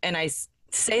 And I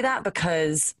say that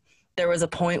because there was a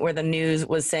point where the news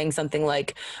was saying something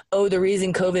like, oh, the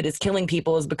reason COVID is killing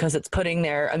people is because it's putting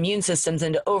their immune systems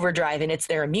into overdrive, and it's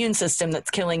their immune system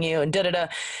that's killing you, and da-da-da.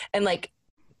 And like,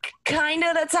 kind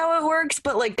of that's how it works,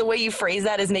 but like the way you phrase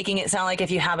that is making it sound like if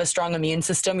you have a strong immune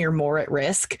system, you're more at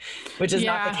risk, which is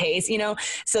not the case, you know?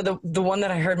 So the one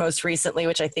that I heard most recently,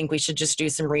 which I think we should just do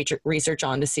some research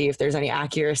on to see if there's any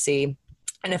accuracy.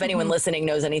 And if anyone listening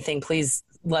knows anything, please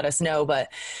let us know.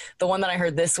 But the one that I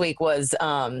heard this week was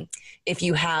if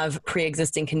you have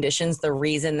pre-existing conditions, the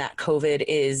reason that COVID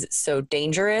is so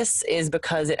dangerous is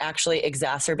because it actually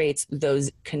exacerbates those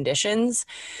conditions,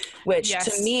 which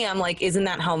to me, I'm like, isn't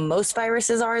that how most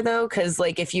viruses are though? Because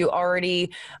like if you already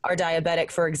are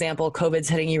diabetic, for example, COVID's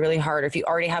hitting you really hard. Or if you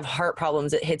already have heart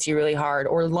problems, it hits you really hard,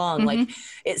 or lung, like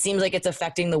it seems like it's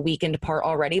affecting the weakened part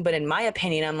already. But in my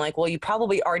opinion, I'm like, well, you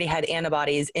probably already had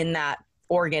antibodies in that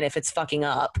organ if it's fucking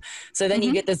up. So then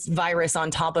you get this virus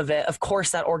on top of it. Of course,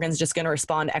 that organ's just going to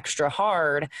respond extra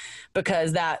hard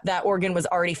because that organ was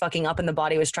already fucking up and the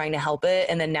body was trying to help it.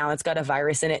 And then now it's got a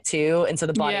virus in it too. And so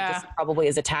the body just probably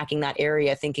is attacking that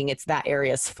area, thinking it's that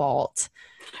area's fault.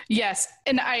 Yes.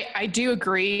 And I do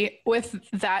agree with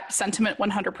that sentiment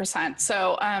 100%.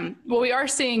 So what we are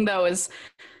seeing though is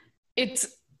it's,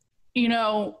 you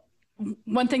know,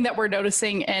 one thing that we're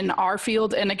noticing in our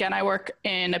field, and again, I work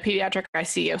in a pediatric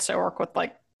ICU, so I work with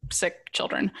like sick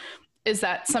children, is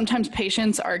that sometimes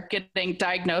patients are getting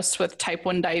diagnosed with type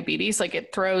 1 diabetes. Like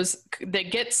they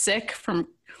get sick from,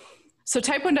 so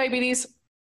type 1 diabetes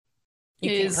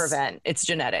you can't prevent. It's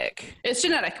genetic. It's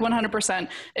genetic, 100%.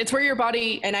 It's where your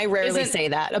body... And I rarely say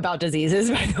that about diseases,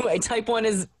 by the way. Type 1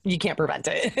 is, you can't prevent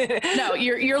it. No,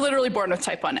 you're literally born with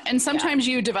type 1. And sometimes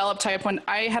you develop type 1.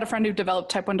 I had a friend who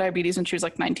developed type 1 diabetes when she was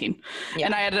like 19. Yeah.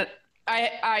 And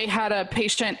I had a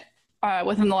patient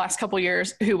within the last couple of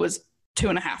years who was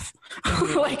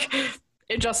 2.5. Like,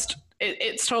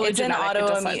 it's totally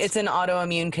genetic. It's an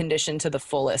autoimmune condition to the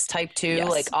fullest. Type 2,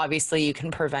 like obviously you can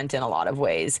prevent in a lot of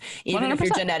ways. Even 100%. If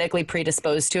you're genetically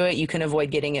predisposed to it, you can avoid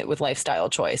getting it with lifestyle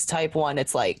choice. Type 1,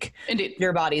 it's like Indeed.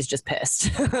 Your body's just pissed.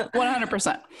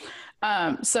 100%.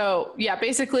 So yeah,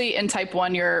 basically in type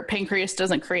 1, your pancreas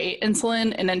doesn't create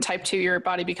insulin. And in type 2, your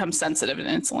body becomes sensitive to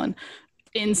insulin.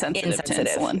 Insensitive to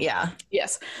insulin. Yeah.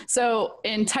 Yes. So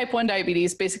in type 1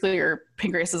 diabetes, basically your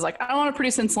pancreas is like, I don't want to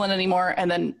produce insulin anymore. And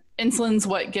then insulin's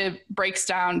what breaks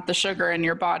down the sugar in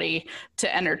your body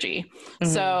to energy. Mm-hmm.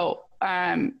 So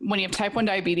when you have type 1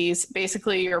 diabetes,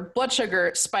 basically your blood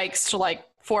sugar spikes to like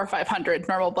 400 or 500,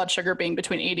 normal blood sugar being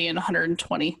between 80 and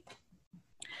 120.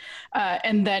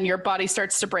 And then your body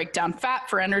starts to break down fat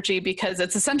for energy because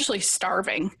it's essentially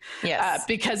starving. Yes.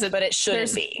 But it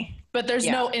shouldn't be. But there's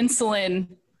no insulin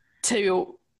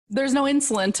to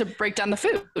break down the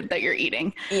food that you're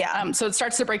eating. Yeah. So it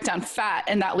starts to break down fat,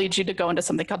 and that leads you to go into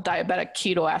something called diabetic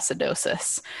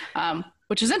ketoacidosis,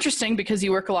 which is interesting because you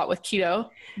work a lot with keto,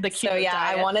 the keto So yeah,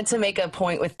 diet. I wanted to make a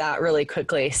point with that really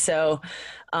quickly. So,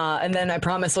 and then I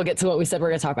promise we'll get to what we said we're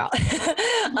going to talk about.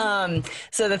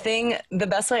 So the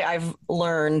best way I've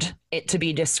learned it to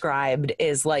be described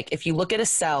is like, if you look at a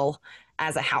cell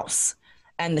as a house,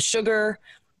 and the sugar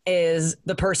is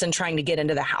the person trying to get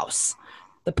into the house.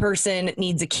 The person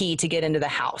needs a key to get into the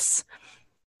house.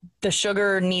 The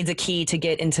sugar needs a key to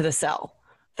get into the cell.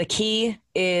 The key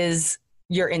is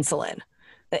your insulin.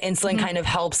 The insulin kind of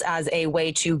helps as a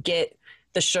way to get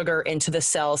the sugar into the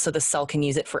cell so the cell can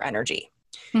use it for energy.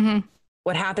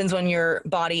 What happens when your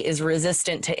body is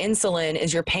resistant to insulin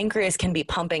is your pancreas can be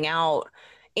pumping out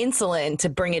insulin to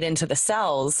bring it into the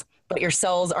cells, but your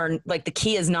cells are like, the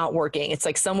key is not working. It's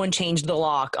like someone changed the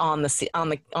lock on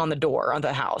the door of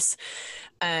the house.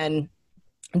 And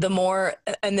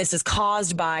this is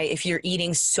caused by, if you're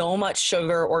eating so much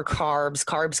sugar or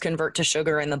carbs convert to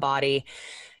sugar in the body.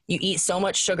 You eat so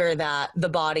much sugar that the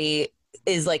body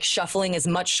is like shuffling as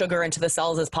much sugar into the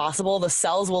cells as possible. The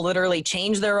cells will literally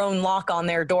change their own lock on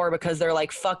their door because they're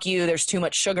like, fuck you, there's too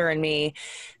much sugar in me.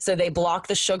 So they block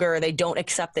the sugar. They don't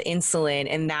accept the insulin.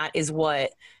 And that is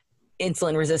what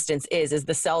insulin resistance is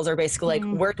the cells are basically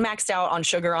like, we're maxed out on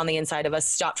sugar on the inside of us.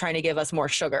 Stop trying to give us more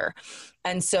sugar.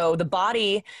 And so the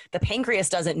pancreas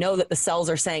doesn't know that the cells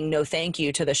are saying no thank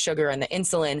you to the sugar and the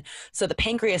insulin. So the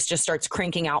pancreas just starts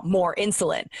cranking out more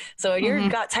insulin. So when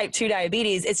you've got type 2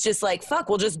 diabetes, it's just like, fuck,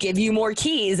 we'll just give you more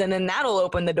keys and then that'll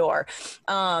open the door.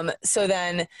 So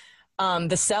then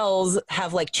the cells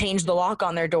have like changed the lock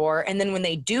on their door. And then when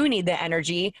they do need the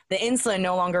energy, the insulin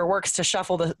no longer works to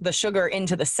shuffle the sugar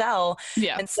into the cell.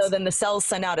 Yeah. And so then the cells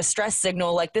send out a stress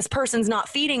signal like, this person's not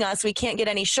feeding us. We can't get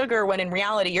any sugar, when in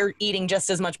reality, you're eating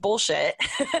just as much bullshit.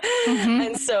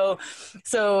 And so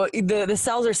the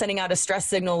cells are sending out a stress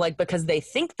signal, like, because they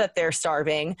think that they're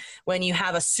starving when you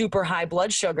have a super high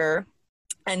blood sugar.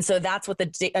 And so that's what a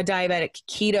diabetic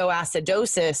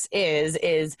ketoacidosis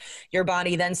is your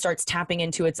body then starts tapping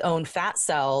into its own fat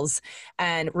cells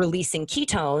and releasing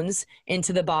ketones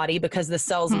into the body, because the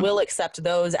cells will accept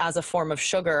those as a form of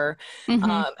sugar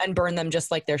and burn them just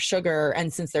like their sugar.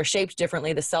 And since they're shaped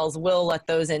differently, the cells will let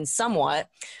those in somewhat.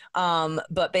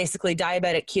 But basically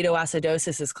diabetic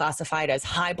ketoacidosis is classified as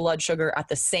high blood sugar at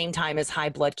the same time as high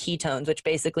blood ketones, which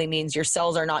basically means your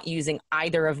cells are not using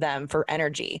either of them for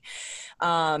energy.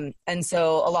 And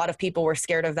so a lot of people were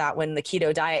scared of that when the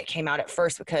keto diet came out at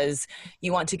first, because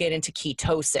you want to get into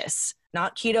ketosis,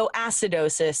 not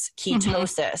ketoacidosis,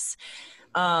 ketosis.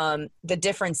 The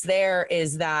difference there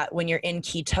is that when you're in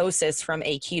ketosis from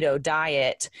a keto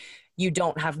diet, you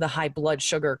don't have the high blood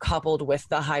sugar coupled with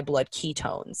the high blood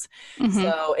ketones.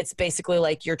 So it's basically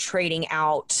like you're trading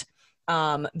out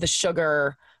the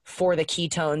sugar for the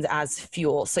ketones as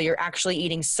fuel. So you're actually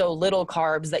eating so little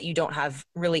carbs that you don't have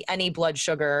really any blood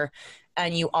sugar,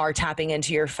 and you are tapping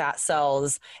into your fat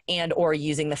cells and or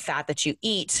using the fat that you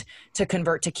eat to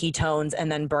convert to ketones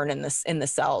and then burn in the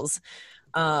cells.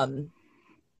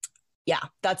 Yeah,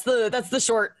 that's the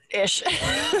short-ish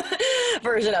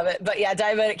version of it. But yeah,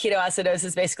 diabetic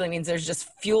ketoacidosis basically means there's just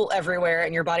fuel everywhere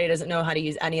and your body doesn't know how to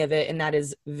use any of it, and that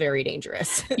is very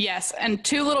dangerous. Yes, and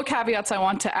two little caveats I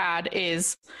want to add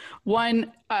is,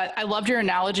 one, I loved your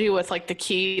analogy with like the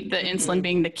key, the insulin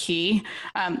being the key.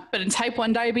 But in type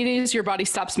 1 diabetes, your body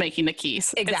stops making the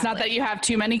keys. Exactly. It's not that you have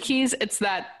too many keys, it's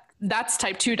that's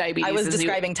type 2 diabetes. I was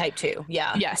describing type 2,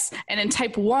 yeah. Yes, and in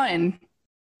type 1,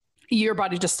 your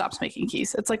body just stops making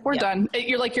keys. It's like, we're done.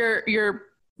 You're like your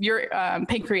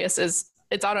pancreas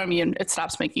it's autoimmune. It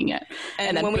stops making it.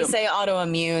 And then when we say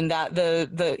autoimmune, that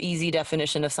the easy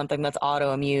definition of something that's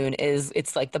autoimmune is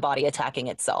it's like the body attacking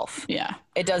itself. Yeah.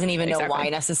 It doesn't even know why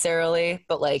necessarily,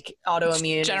 but like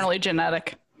autoimmune. It's generally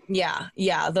genetic. Yeah.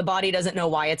 The body doesn't know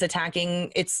why it's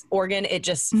attacking its organ. It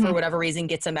just, for whatever reason,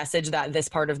 gets a message that this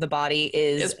part of the body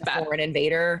is a foreign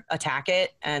invader, attack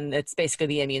it. And it's basically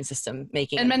the immune system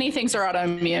making And many things are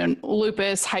autoimmune.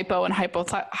 Lupus, hypo and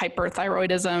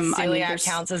hyperthyroidism. Celiac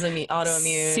counts as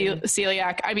autoimmune.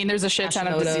 Celiac. I mean, there's a shit ton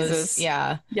of diseases.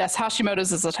 Yeah. Yes,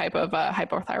 Hashimoto's is a type of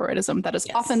hypothyroidism that is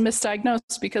often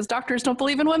misdiagnosed because doctors don't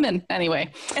believe in women.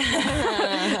 Anyway.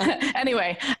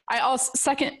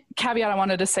 Second caveat I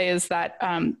wanted to say is that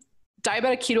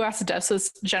diabetic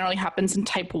ketoacidosis generally happens in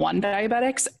type 1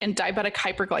 diabetics, and diabetic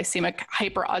hyperglycemic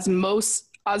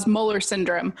hyperosmolar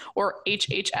syndrome, or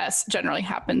HHS, generally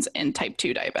happens in type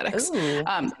 2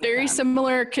 diabetics. Very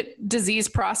similar disease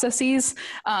processes,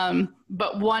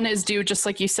 but one is due, just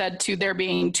like you said, to there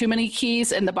being too many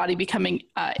keys and the body becoming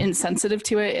insensitive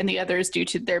to it, and the other is due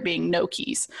to there being no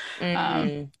keys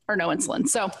or no insulin.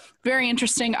 So very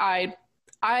interesting.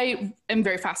 I am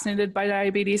very fascinated by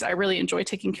diabetes. I really enjoy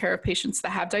taking care of patients that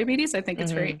have diabetes. I think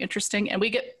it's very interesting. And we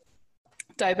get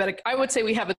diabetic. I would say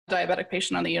we have a diabetic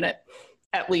patient on the unit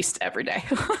at least every day.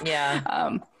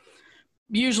 Yeah.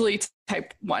 Usually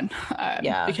type 1,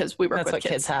 because we work That's with what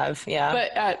kids have. Yeah.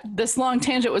 But this long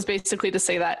tangent was basically to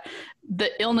say that the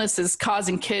illness is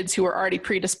causing kids who are already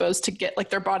predisposed to get, like,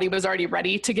 their body was already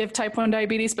ready to give type 1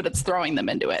 diabetes, but it's throwing them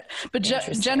into it. But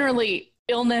generally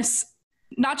illness,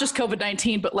 not just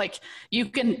COVID-19, but like you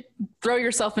can throw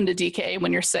yourself into DKA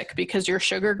when you're sick because your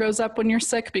sugar goes up when you're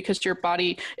sick because your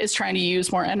body is trying to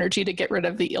use more energy to get rid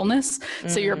of the illness.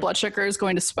 So your blood sugar is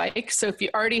going to spike. So if you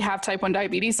already have type 1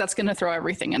 diabetes, that's going to throw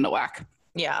everything into whack.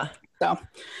 Yeah. So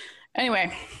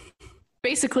anyway,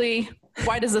 basically,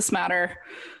 why does this matter?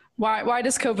 Why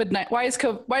does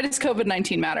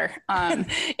COVID-19 matter?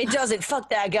 It doesn't. Fuck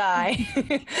that guy.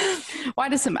 Why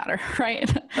does it matter, right?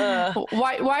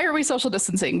 Why are we social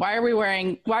distancing? Why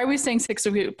are we staying 6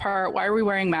 feet apart? Why are we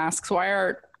wearing masks? Why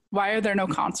are there no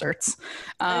concerts?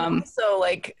 So,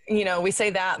 like, you know, we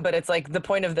say that, but it's like the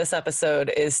point of this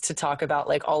episode is to talk about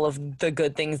like all of the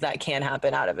good things that can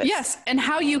happen out of it. Yes, and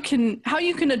how you can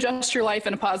adjust your life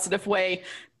in a positive way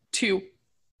to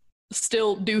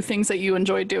still do things that you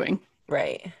enjoy doing.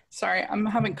 Right. Sorry, I'm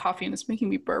having coffee and it's making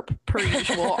me burp per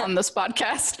usual on this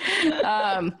podcast.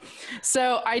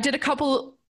 So I did a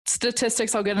couple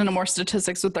statistics. I'll get into more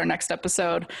statistics with our next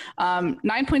episode.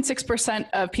 9.6%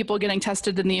 of people getting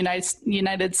tested in the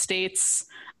United States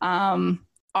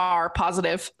are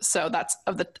positive. So that's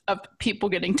of people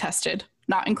getting tested,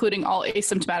 not including all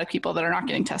asymptomatic people that are not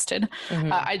getting tested.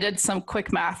 I did some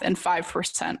quick math, and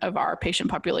 5% of our patient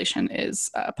population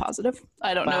is positive.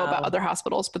 I don't know about other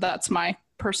hospitals, but that's my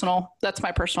personal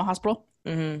hospital.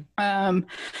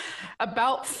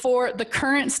 About for the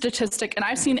current statistic, and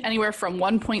I've seen anywhere from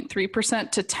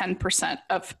 1.3% to 10%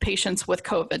 of patients with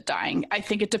COVID dying. I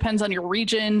think it depends on your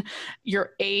region,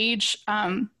 your age.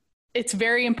 It's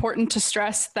very important to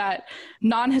stress that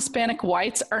non-Hispanic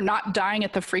whites are not dying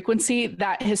at the frequency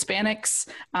that Hispanics,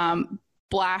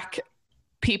 Black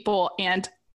people, and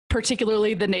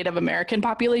particularly the Native American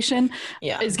population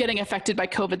is getting affected by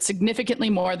COVID significantly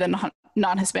more than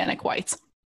non-Hispanic whites.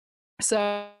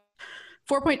 So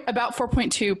about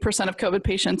 4.2% of COVID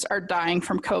patients are dying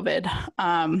from COVID.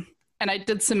 And I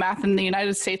did some math in the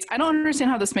United States. I don't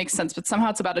understand how this makes sense, but somehow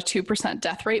it's about a 2%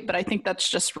 death rate. But I think that's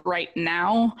just right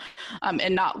now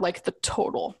and not like the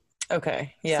total.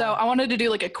 Okay. Yeah. So I wanted to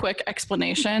do like a quick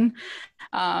explanation.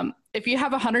 If you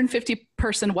have a 150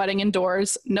 person wedding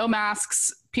indoors, no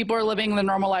masks, people are living their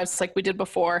normal lives like we did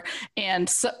before,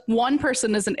 and one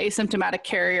person is an asymptomatic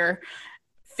carrier,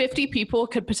 50 people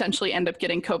could potentially end up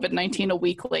getting COVID-19 a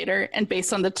week later. And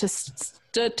based on the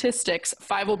statistics,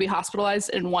 5 will be hospitalized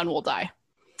and 1 will die.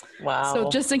 Wow. So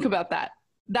just think about that.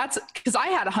 That's because I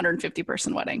had a 150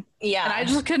 person wedding. Yeah. And I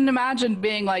just couldn't imagine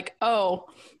being like, oh,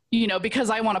 you know, because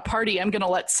I want to party, I'm going to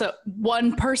let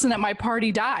one person at my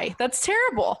party die. That's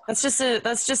terrible. That's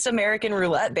just American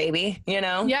roulette, baby, you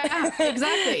know? Yeah,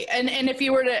 exactly. And if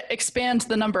you were to expand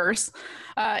the numbers,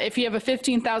 if you have a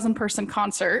 15,000 person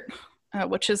concert,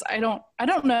 which is, I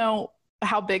don't know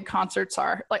how big concerts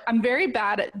are. Like, I'm very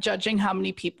bad at judging how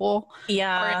many people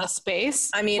are in a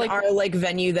space. I mean, our like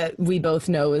venue that we both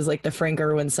know is like the Frank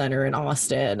Irwin Center in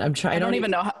Austin. I don't even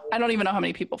know how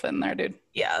many people fit in there, dude.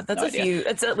 Yeah, that's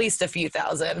it's at least a few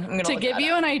thousand. To give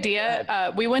you an idea, I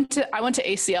went to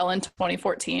ACL in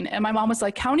 2014, and my mom was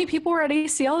like, how many people were at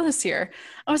ACL this year?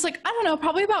 I was like, I don't know,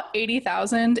 probably about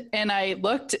 80,000. And I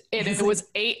looked, and it was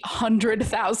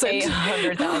 800,000.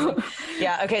 800,000.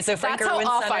 Yeah. Okay. So Frank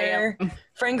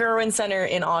Irwin Center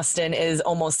in Austin is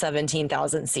almost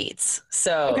 17,000 seats.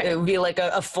 So it would be like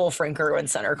a full Frank Irwin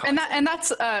Center concert. And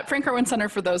that's Frank Irwin Center,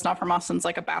 for those not from Austin, is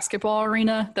like a basketball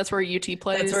arena. That's where UT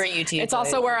plays. That's where UT plays. It's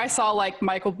also where I saw like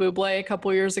Michael Bublé a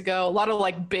couple years ago. A lot of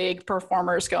like big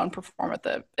performers go and perform at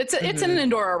it's an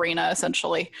indoor arena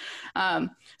essentially.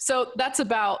 So that's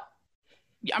about,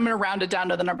 I'm going to round it down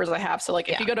to the numbers I have. So like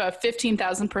if you go to a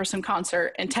 15,000 person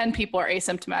concert and 10 people are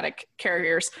asymptomatic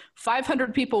carriers,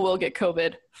 500 people will get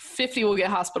COVID, 50 will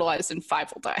get hospitalized, and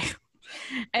 5 will die.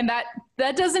 And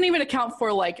that doesn't even account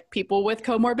for like people with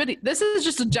comorbidity. This is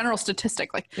just a general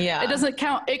statistic. Like it doesn't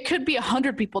count. It could be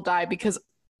 100 people die because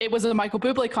it was a Michael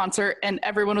Bublé concert and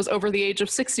everyone was over the age of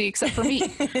 60 except for me.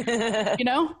 You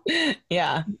know?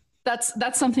 Yeah.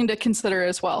 That's something to consider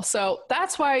as well. So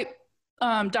that's why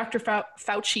Dr.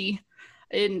 Fauci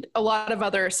and a lot of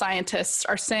other scientists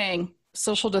are saying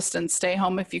social distance, stay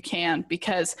home if you can,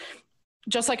 because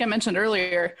just like I mentioned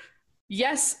earlier,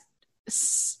 yes,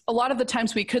 a lot of the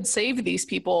times we could save these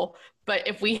people, but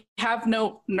if we have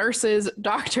no nurses,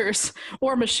 doctors,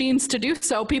 or machines to do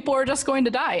so, people are just going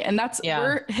to die. And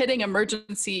we're hitting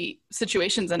emergency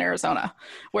situations in Arizona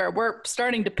where we're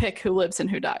starting to pick who lives and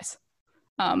who dies.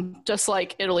 Just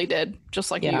like Italy did,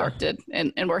 just like New York did.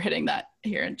 And we're hitting that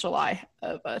here in July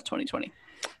of 2020.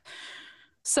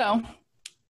 So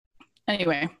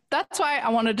anyway, that's why I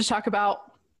wanted to talk about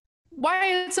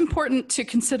why it's important to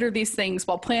consider these things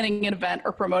while planning an event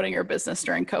or promoting your business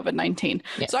during COVID-19.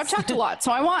 Yes. So I've talked a lot.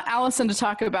 So I want Allison to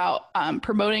talk about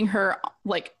promoting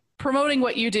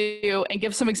what you do and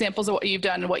give some examples of what you've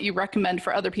done and what you recommend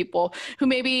for other people who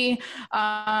maybe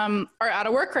are out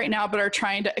of work right now, but are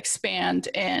trying to expand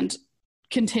and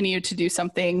continue to do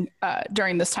something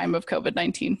during this time of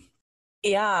COVID-19.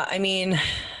 Yeah, I mean,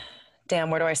 damn,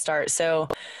 where do I start? So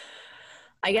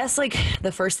I guess like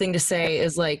the first thing to say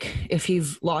is like, if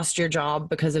you've lost your job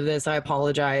because of this, I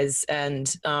apologize.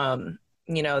 And,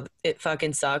 you know, it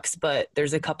fucking sucks, but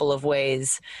there's a couple of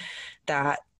ways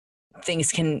that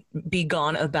things can be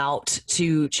gone about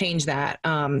to change that.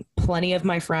 Plenty of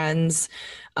my friends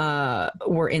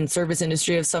were in service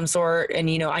industry of some sort. And,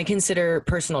 you know, I consider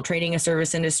personal training a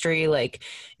service industry. Like,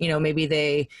 you know, maybe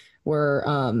they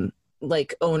were,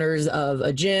 like owners of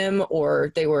a gym,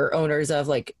 or they were owners of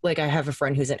like I have a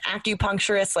friend who's an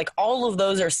acupuncturist. Like all of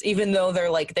those are, even though they're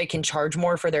like, they can charge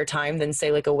more for their time than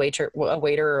say like a waiter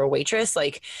or a waitress,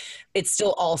 like it's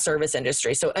still all service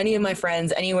industry. So any of my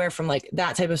friends, anywhere from like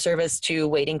that type of service to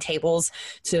waiting tables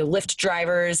to Lyft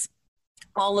drivers,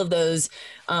 all of those,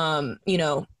 you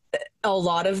know, a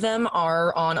lot of them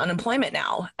are on unemployment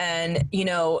now. And, you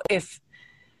know, if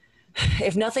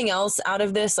nothing else out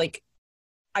of this, like,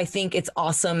 I think it's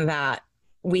awesome that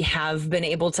we have been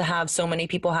able to have so many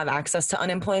people have access to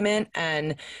unemployment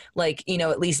and like, you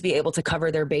know, at least be able to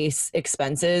cover their base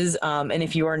expenses. And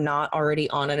if you are not already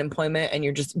on unemployment and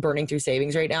you're just burning through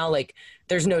savings right now, like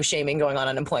there's no shame in going on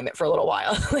unemployment for a little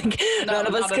while. Like none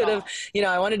of us could have, you know,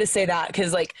 I wanted to say that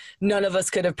because like none of us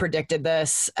could have predicted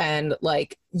this, and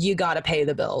like you got to pay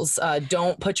the bills.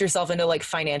 Don't put yourself into like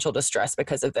financial distress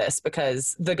because of this,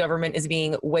 because the government is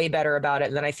being way better about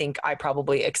it than I think I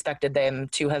probably expected them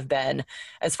to have been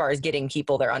as far as getting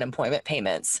people their unemployment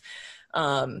payments.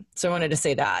 So I wanted to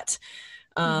say that.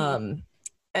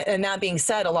 And that being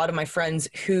said, a lot of my friends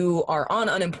who are on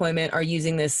unemployment are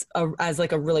using this as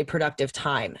like a really productive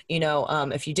time. You know,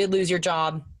 if you did lose your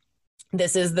job,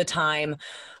 this is the time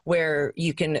where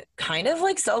you can kind of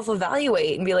like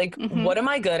self-evaluate and be like, what am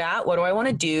I good at? What do I want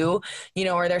to do? You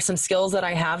know, are there some skills that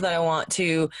I have that I want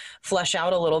to flesh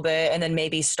out a little bit and then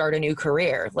maybe start a new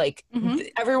career? Like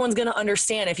everyone's going to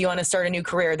understand if you want to start a new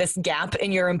career, this gap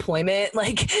in your employment,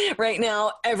 like right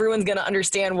now, everyone's going to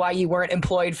understand why you weren't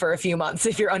employed for a few months.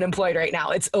 If you're unemployed right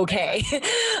now, it's okay.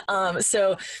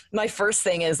 So my first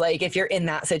thing is like, if you're in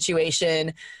that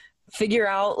situation, figure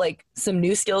out like some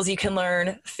new skills you can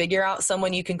learn, figure out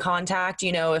someone you can contact.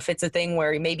 You know, if it's a thing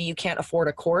where maybe you can't afford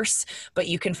a course, but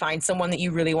you can find someone that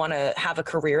you really want to have a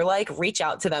career, like reach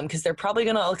out to them, because they're probably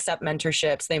going to accept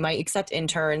mentorships. They might accept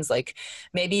interns. Like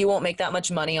maybe you won't make that much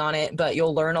money on it, but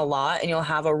you'll learn a lot and you'll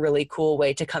have a really cool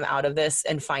way to come out of this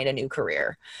and find a new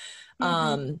career.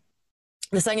 The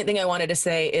second thing I wanted to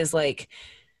say is like,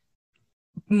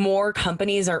 more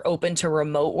companies are open to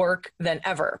remote work than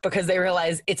ever because they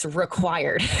realize it's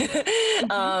required.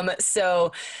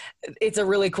 So it's a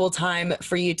really cool time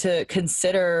for you to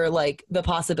consider like the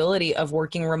possibility of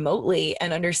working remotely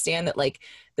and understand that like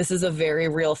this is a very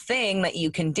real thing that you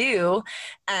can do.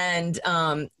 And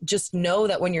just know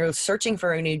that when you're searching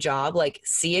for a new job, like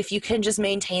see if you can just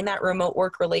maintain that remote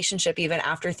work relationship even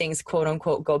after things quote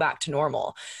unquote go back to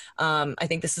normal. I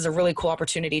think this is a really cool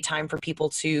opportunity time for people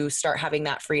to start having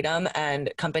that freedom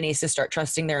and companies to start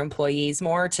trusting their employees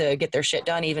more to get their shit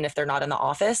done, even if they're not in the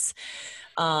office.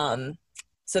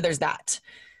 So there's that.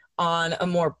 On a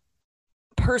more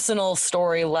personal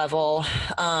story level,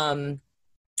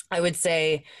 I would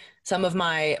say some of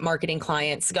my marketing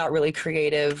clients got really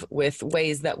creative with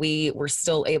ways that we were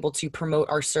still able to promote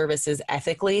our services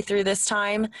ethically through this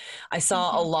time. I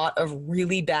saw a lot of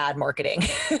really bad marketing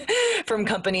from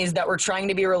companies that were trying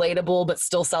to be relatable but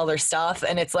still sell their stuff.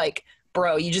 And it's like,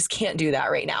 bro, you just can't do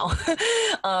that right now.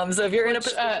 So if you're in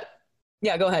a...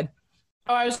 yeah, go ahead.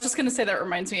 Oh, I was just going to say that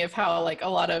reminds me of how like a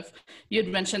lot of, you had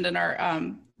mentioned in our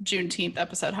Juneteenth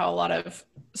episode, how a lot of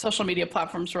social media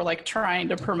platforms were like trying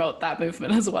to promote that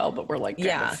movement as well, but we're like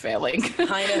kind of failing.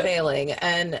 Kind of failing.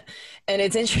 And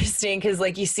it's interesting because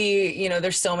like you see, you know,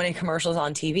 there's so many commercials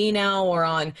on TV now or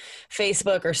on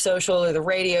Facebook or social or the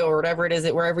radio or whatever it is,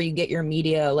 that wherever you get your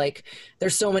media, like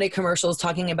there's so many commercials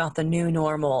talking about the new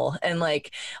normal and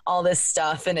like all this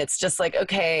stuff. And it's just like,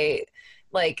 okay,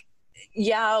 like,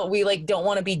 yeah, we like don't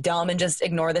want to be dumb and just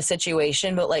ignore the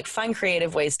situation, but like find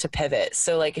creative ways to pivot.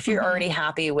 So like if you're already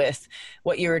happy with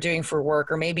what you were doing for work,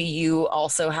 or maybe you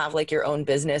also have like your own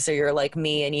business, or you're like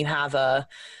me and you have a,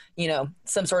 you know,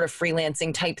 some sort of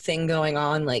freelancing type thing going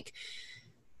on, like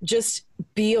just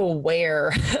be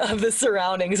aware of the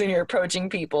surroundings when you're approaching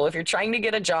people. If you're trying to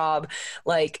get a job,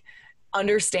 like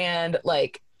understand,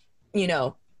 like, you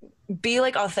know, be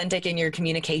like authentic in your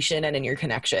communication and in your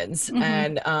connections.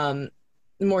 And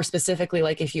more specifically,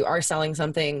 like if you are selling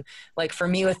something, like for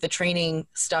me with the training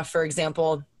stuff, for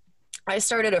example, I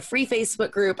started a free Facebook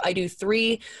group. I do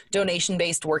 3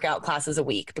 donation-based workout classes a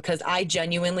week because I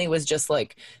genuinely was just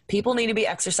like, people need to be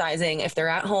exercising. If they're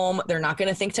at home, they're not going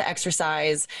to think to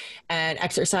exercise. And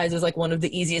exercise is like one of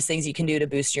the easiest things you can do to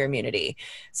boost your immunity.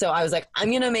 So I was like, I'm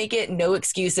going to make it no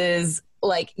excuses.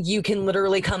 Like you can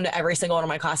literally come to every single one of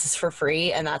my classes for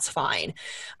free, and that's fine.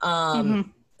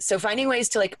 So finding ways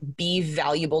to like be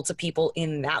valuable to people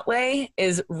in that way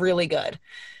is really good.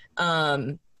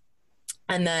 And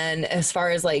then as far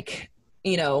as like,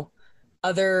 you know,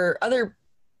 other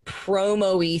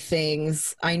promo-y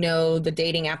things, I know the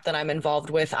dating app that I'm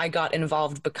involved with, I got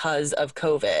involved because of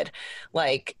COVID.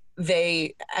 Like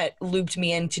they looped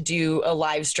me in to do a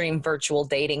live stream virtual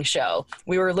dating show.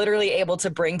 We were literally able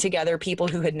to bring together people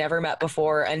who had never met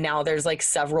before. And now there's like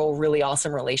several really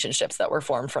awesome relationships that were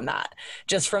formed from that,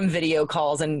 just from video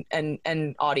calls and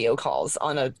audio calls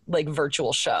on a like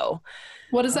virtual show.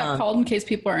 What is that called in case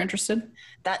people are interested?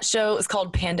 That show is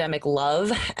called Pandemic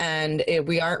Love, and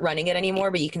we aren't running it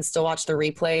anymore, but you can still watch the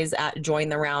replays at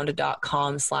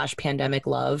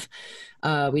jointheround.com/pandemiclove.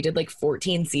 We did like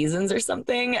 14 seasons or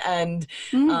something. And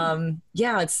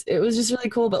yeah, it was just really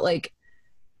cool. But like,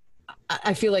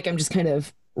 I feel like I'm just kind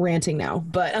of ranting now.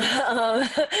 But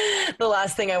the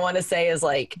last thing I want to say is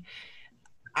like,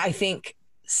 I think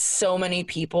so many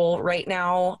people right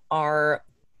now are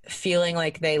feeling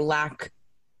like they lack,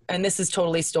 and this is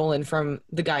totally stolen from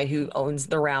the guy who owns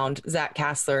The Round, Zach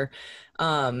Kassler.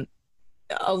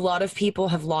 A lot of people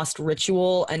have lost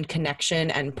ritual and connection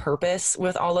and purpose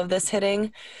with all of this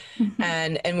hitting.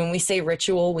 And when we say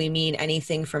ritual, we mean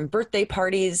anything from birthday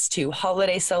parties to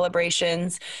holiday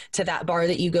celebrations to that bar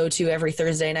that you go to every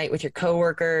Thursday night with your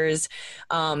coworkers.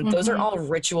 Those are all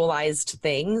ritualized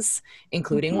things,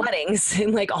 including weddings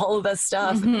and like all of that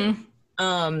stuff.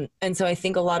 And so I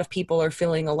think a lot of people are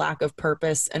feeling a lack of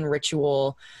purpose and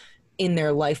ritual in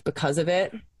their life because of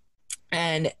it.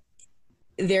 And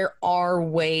there are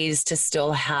ways to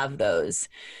still have those.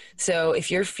 So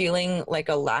if you're feeling like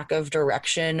a lack of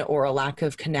direction or a lack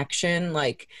of connection,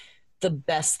 like the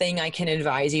best thing I can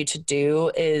advise you to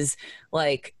do is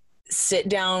like sit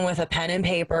down with a pen and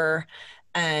paper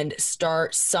and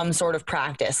start some sort of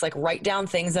practice. Like write down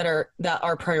things that are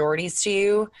priorities to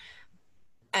you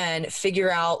and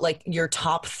figure out like your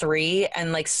top 3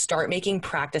 and like start making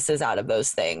practices out of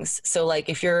those things. So like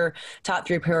if your top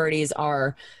 3 priorities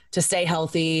are to stay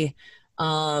healthy,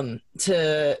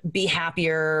 to be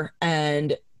happier,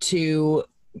 and to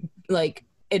like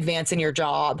advance in your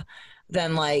job,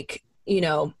 then like, you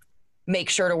know, make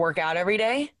sure to work out every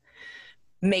day,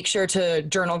 make sure to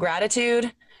journal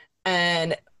gratitude,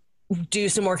 and do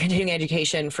some more continuing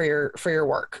education for your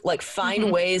work. Like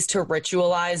find ways to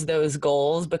ritualize those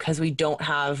goals because we don't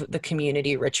have the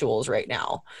community rituals right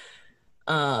now.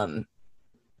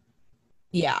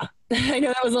 Yeah. I know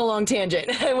that was a long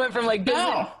tangent. I went from like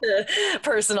business to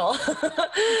personal.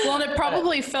 Well, and it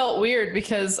probably felt weird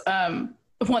because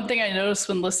one thing I noticed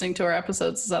when listening to our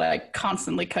episodes is that I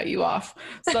constantly cut you off.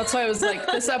 So that's why I was like,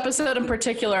 this episode in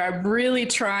particular, I'm really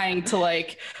trying to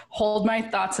like hold my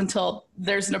thoughts until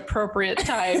there's an appropriate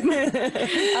time.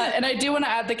 And I do want to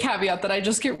add the caveat that I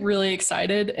just get really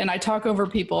excited and I talk over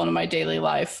people in my daily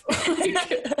life.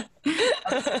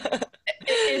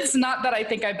 It's not that I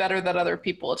think I'm better than other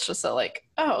people. It's just that like,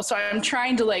 oh, so I'm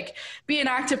trying to like be an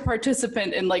active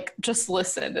participant and like just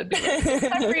listen and be like, it's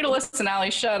time for you to listen,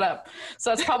 Allie, shut up. So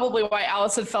that's probably why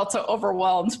Allison felt so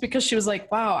overwhelmed because she was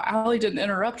like, wow, Allie didn't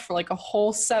interrupt for like a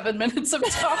whole 7 minutes of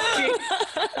talking.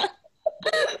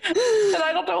 And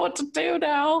I don't know what to do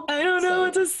now. I don't know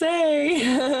what to say.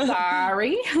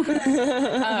 Sorry.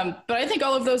 But I think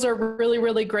all of those are really,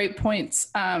 really great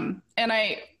points. And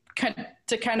I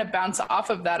kind of bounce off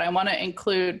of that, I want to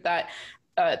include that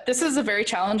this is a very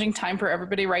challenging time for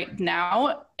everybody right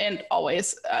now and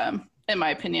always, in my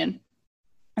opinion.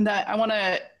 And that I want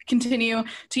to continue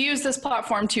to use this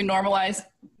platform to normalize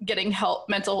getting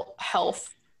mental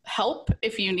health help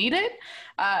if you need it.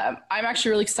 I'm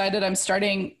actually really excited. I'm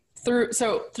starting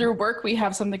through work, we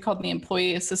have something called the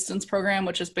Employee Assistance Program,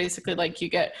 which is basically like you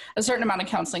get a certain amount of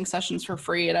counseling sessions for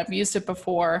free. And I've used it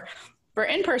before for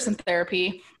in-person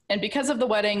therapy. And because of the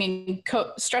wedding and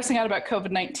stressing out about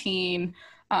COVID-19,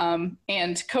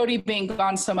 and Cody being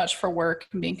gone so much for work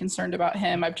and being concerned about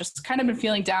him, I've just kind of been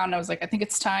feeling down. I was like, I think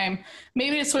it's time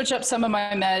maybe to switch up some of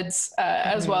my meds,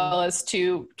 as well as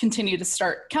to continue to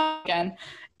start counseling again.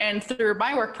 And through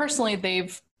my work personally,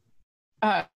 they've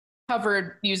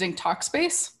covered using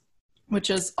Talkspace, which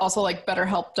is also like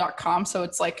BetterHelp.com. So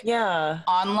it's like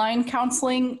online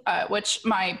counseling, which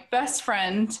my best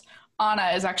friend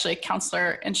Anna is actually a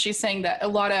counselor, and she's saying that a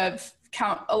lot of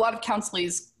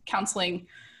counseling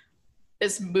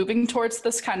is moving towards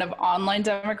this kind of online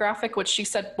demographic, which she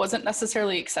said wasn't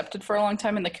necessarily accepted for a long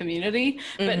time in the community.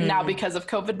 But now because of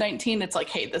COVID-19, it's like,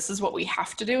 hey, this is what we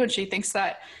have to do. And she thinks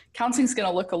that counseling is going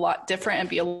to look a lot different and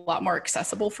be a lot more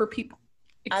accessible for people.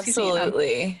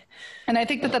 Absolutely. And I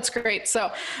think that that's great.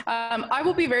 So I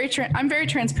will be I'm very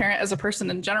transparent as a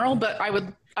person in general, but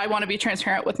I want to be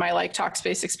transparent with my like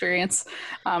Talkspace experience.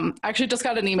 I actually just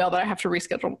got an email that I have to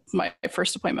reschedule my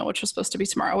first appointment, which was supposed to be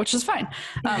tomorrow, which is fine.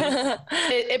 But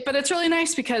it's really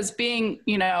nice because being,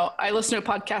 I listen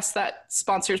to a podcast that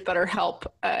sponsors BetterHelp,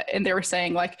 and they were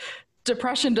saying like,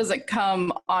 depression doesn't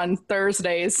come on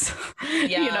Thursdays,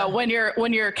 when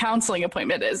your counseling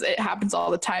appointment is. It happens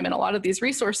all the time. And a lot of these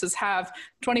resources have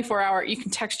 24-hour, you can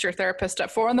text your therapist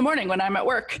at 4 a.m. when I'm at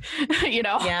work,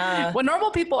 when normal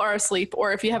people are asleep,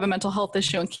 or if you have a mental health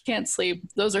issue and can't sleep,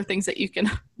 those are things that you can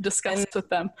discuss with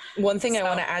them. One thing I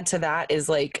want to add to that is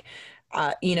like,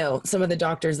 some of the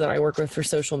doctors that I work with for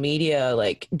social media,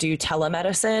 like do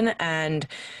telemedicine. And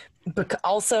but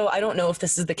also, I don't know if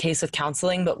this is the case with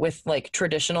counseling, but with like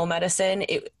traditional medicine,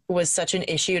 it was such an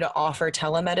issue to offer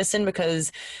telemedicine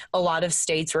because a lot of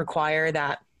states require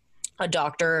that a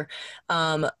doctor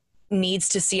needs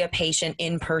to see a patient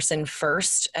in person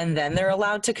first, and then they're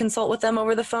allowed to consult with them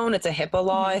over the phone. It's a HIPAA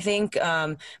law, I think,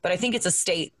 but I think it's a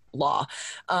state law.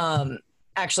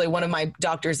 Actually, one of my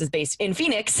doctors is based in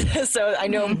Phoenix, so I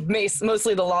know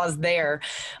mostly the laws there.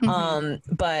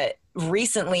 But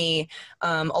recently,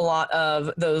 a lot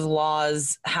of those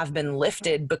laws have been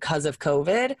lifted because of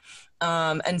COVID.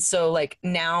 And so like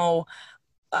now,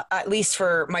 at least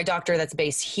for my doctor that's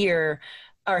based here,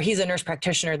 or he's a nurse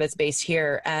practitioner that's based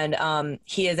here. And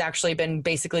he has actually been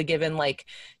basically given like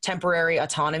temporary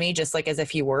autonomy, just like as if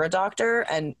he were a doctor.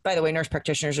 And by the way, nurse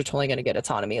practitioners are totally going to get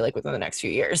autonomy like within the next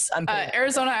few years.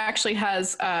 Arizona actually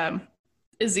has,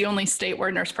 is the only state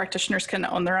where nurse practitioners can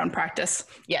own their own practice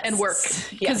and work.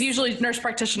 Because usually nurse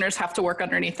practitioners have to work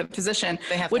underneath a physician,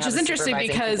 which is interesting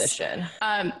because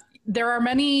there are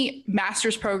many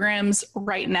master's programs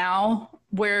right now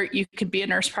where you could be a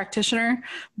nurse practitioner,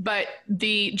 but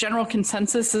the general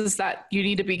consensus is that you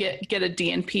need to get a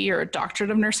DNP or a doctorate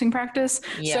of nursing practice.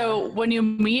 So when you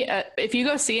meet, if you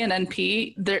go see an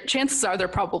NP, chances are they're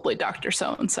probably Dr.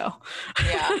 So-and-so.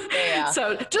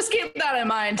 So just keep that in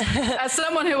mind. As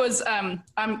someone who was,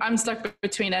 I'm stuck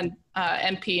between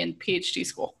NP and PhD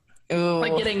school. Ooh.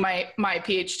 Like getting my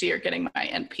PhD or getting my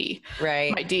NP,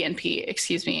 my DNP,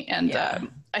 excuse me. And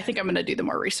I think I'm going to do the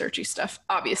more researchy stuff,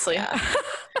 obviously.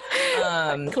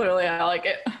 Clearly I like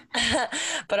it.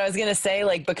 But I was going to say,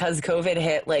 like, because COVID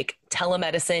hit, like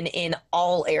telemedicine in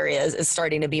all areas is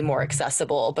starting to be more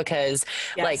accessible because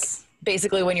like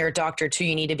basically when you're a doctor too,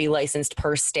 you need to be licensed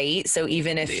per state. So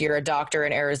even if you're a doctor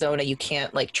in Arizona, you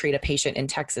can't like treat a patient in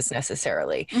Texas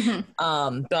necessarily.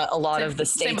 But a lot of the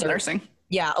states are nursing.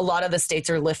 Yeah, a lot of the states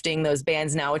are lifting those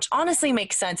bans now, which honestly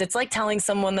makes sense. It's like telling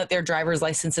someone that their driver's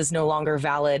license is no longer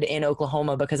valid in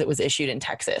Oklahoma because it was issued in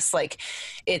Texas. Like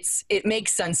it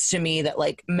makes sense to me that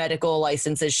like medical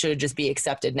licenses should just be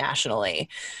accepted nationally.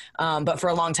 But for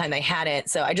a long time they hadn't.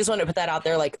 So I just want to put that out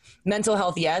there, like mental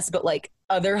health, yes, but like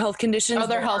other health conditions,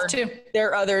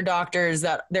 there are doctors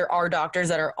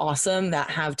that are awesome that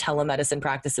have telemedicine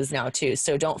practices now too.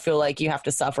 So don't feel like you have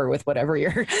to suffer with whatever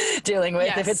you're dealing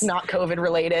with if it's not COVID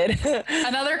related.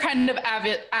 Another kind of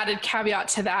added caveat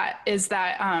to that is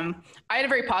that I had a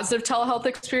very positive telehealth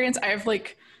experience. I have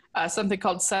like something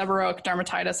called seborrheic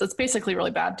dermatitis. It's basically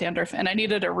really bad dandruff, and I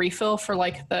needed a refill for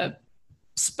like the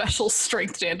special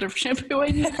strength dandruff shampoo I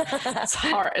need.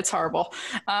 It's horrible.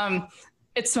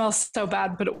 It smells so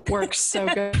bad, but it works so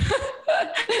good.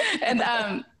 And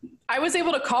I was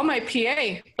able to call my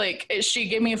PA. Like, she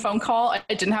gave me a phone call. I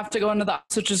didn't have to go into the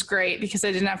office, which is great because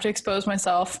I didn't have to expose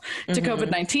myself to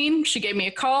COVID-19. She gave me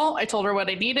a call. I told her what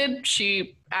I needed.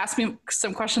 She asked me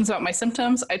some questions about my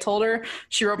symptoms. I told her.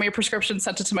 She wrote me a prescription,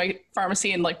 sent it to my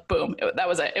pharmacy, and like, boom, that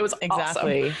was it. It was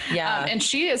awesome. Yeah. And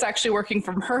she is actually working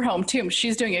from her home too.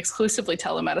 She's doing exclusively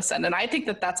telemedicine. And I think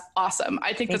that that's awesome.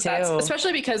 I think that's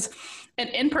especially because an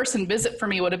in-person visit for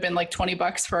me would have been like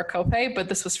 $20 for a copay, but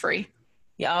this was free.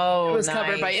 Oh, it was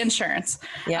covered by insurance.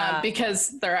 Yeah.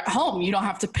 Because they're at home. You don't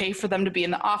have to pay for them to be in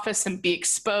the office and be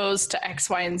exposed to X,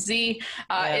 Y, and Z.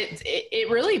 It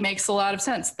really makes a lot of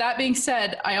sense. That being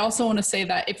said, I also want to say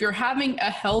that if you're having a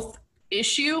health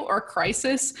issue or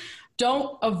crisis,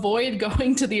 don't avoid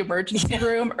going to the emergency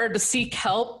room or to seek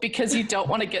help because you don't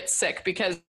want to get sick,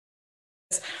 because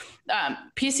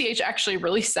PCH actually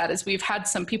released that as we've had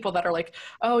some people that are like,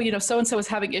 oh, you know, so-and-so is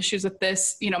having issues with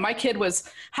this. You know, my kid was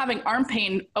having arm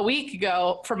pain a week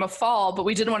ago from a fall, but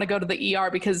we didn't want to go to the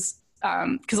ER because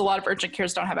a lot of urgent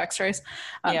cares don't have x-rays.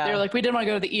 They were like, we didn't want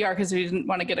to go to the ER because we didn't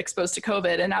want to get exposed to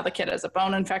COVID. And now the kid has a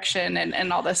bone infection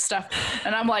and all this stuff.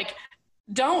 And I'm like,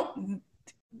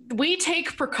 we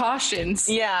take precautions.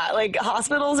 Yeah, like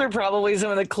hospitals are probably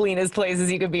some of the cleanest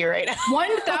places you could be right now.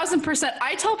 1000%.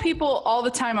 I tell people all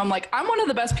the time, I'm like, I'm one of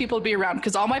the best people to be around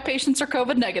because all my patients are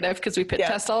COVID negative because we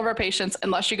test all of our patients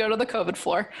unless you go to the COVID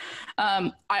floor.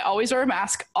 I always wear a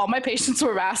mask. All my patients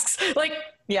wear masks. Like,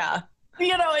 yeah.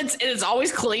 You know, it's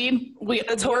always clean. We're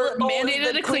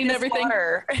mandated to clean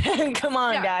everything. Come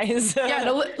on, guys.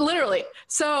 No, literally.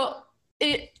 So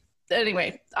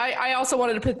anyway, I also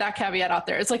wanted to put that caveat out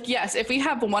there. It's like, yes, if we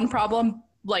have one problem,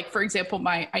 like for example,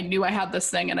 I knew I had this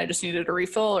thing and I just needed a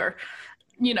refill, or,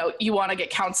 you know, you want to get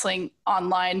counseling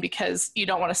online because you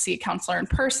don't want to see a counselor in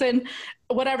person,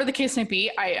 whatever the case may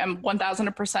be, I am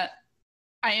 1000%.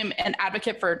 I am an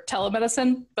advocate for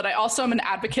telemedicine, but I also am an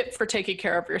advocate for taking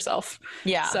care of yourself.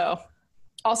 Yeah. So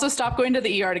also stop going to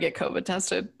the ER to get COVID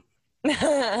tested.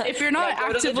 If you're not go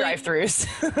actively to the drive-thrus.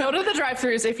 Go to the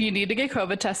drive-thrus if you need to get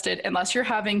COVID tested, unless you're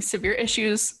having severe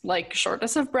issues like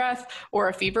shortness of breath or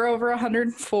a fever over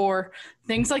 104,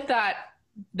 things like that.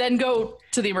 Then go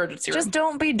to the emergency room. Just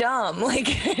don't be dumb. Like,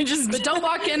 but don't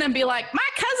walk in and be like, my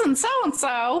cousin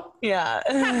so-and-so had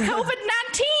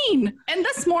COVID-19. And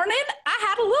this morning I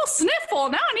had a little sniffle.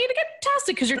 Now I need to get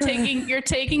tested, because you're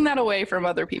taking that away from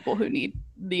other people who need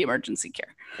the emergency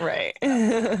care. Right.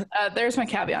 There's my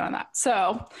caveat on that.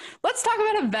 So let's talk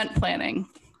about event planning.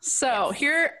 So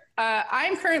here,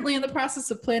 I'm currently in the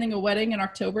process of planning a wedding in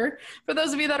October. For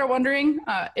those of you that are wondering,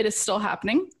 it is still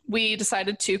happening. We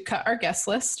decided to cut our guest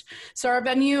list. So our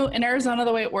venue in Arizona,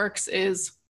 the way it works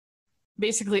is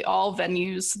basically all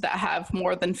venues that have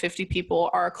more than 50 people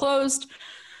are closed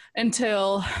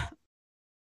until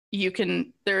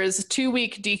there is a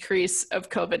 2-week decrease of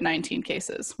COVID-19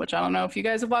 cases, which I don't know if you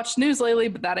guys have watched news lately,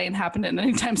 but that ain't happening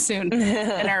anytime soon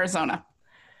in Arizona.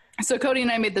 So Cody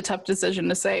and I made the tough decision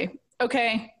to say,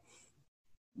 okay,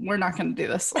 we're not going to do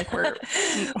this. Like we're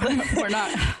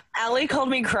not. Allie called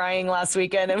me crying last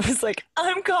weekend and was like,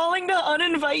 I'm calling to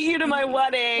uninvite you to my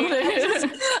wedding.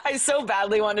 I so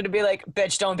badly wanted to be like,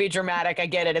 bitch, don't be dramatic. I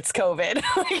get it. It's COVID.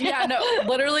 Yeah, no,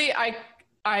 literally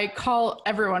I call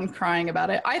everyone crying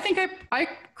about it. I think I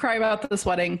cry about this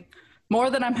wedding more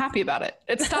than I'm happy about it.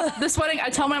 It's tough. This wedding, I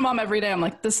tell my mom every day, I'm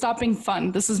like, this stop being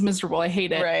fun. This is miserable. I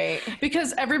hate it. Right.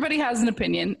 Because everybody has an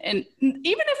opinion. And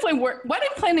even if wedding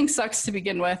planning sucks to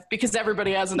begin with, because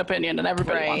everybody has an opinion and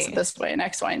everybody wants it this way and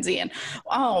X, Y, and Z. And,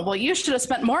 oh, well, you should have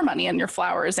spent more money on your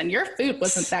flowers and your food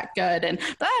wasn't that good and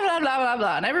blah, blah, blah, blah,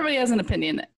 blah. And everybody has an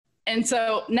opinion. And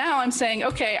so now I'm saying,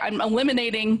 okay, I'm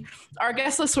eliminating, our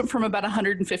guest list went from about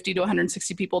 150 to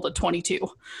 160 people to 22.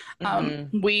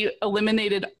 We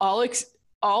eliminated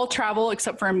all travel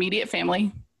except for immediate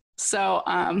family. So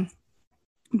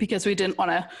because we didn't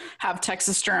want to have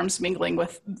Texas germs mingling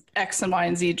with X and Y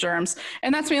and Z germs.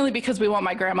 And that's mainly because we want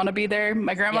my grandma to be there.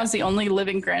 My grandma's the only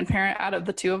living grandparent out of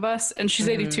the two of us, and she's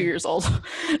 82 years old.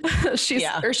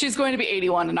 She's going to be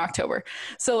 81 in October.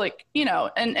 So like, you know,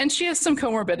 and she has some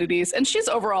comorbidities, and she's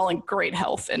overall in great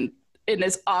health and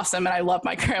is awesome. And I love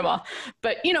my grandma,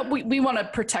 but you know, we want to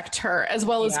protect her as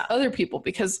well as other people,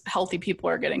 because healthy people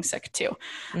are getting sick too.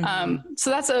 So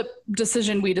that's a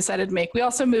decision we decided to make. We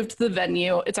also moved the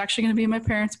venue. It's actually going to be in my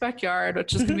parents' backyard,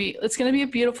 which is it's going to be a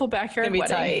beautiful backyard wedding.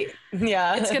 Tight.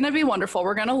 Yeah. It's going to be wonderful.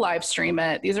 We're going to live stream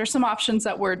it. These are some options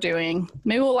that we're doing.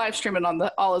 Maybe we'll live stream it on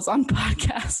the All Is On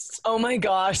podcast. Oh my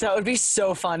gosh, that would be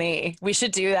so funny. We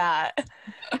should do that.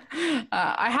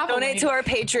 I have Donate to our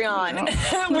Patreon.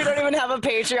 We don't even have a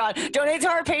Patreon. Donate to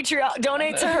our Patreon.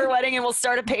 Donate to her wedding, and we'll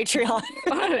start a Patreon.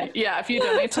 Yeah, if you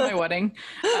donate to my wedding,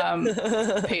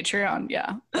 Patreon.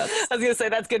 Yeah, I was gonna say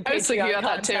that's good Patreon I was thinking about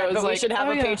that too. content, I was but we like, should have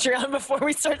a Patreon before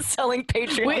we start selling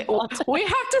Patreon content. we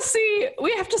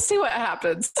have to see what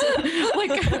happens.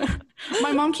 Like,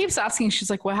 my mom keeps asking, she's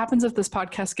like, what happens if this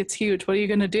podcast gets huge? What are you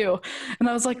going to do? And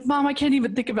I was like, Mom, I can't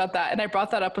even think about that. And I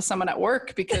brought that up with someone at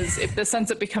work, because if this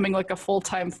ends up becoming like a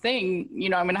full-time thing, you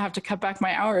know, I'm going to have to cut back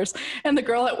my hours. And the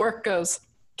girl at work goes,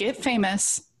 get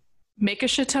famous, make a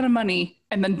shit ton of money,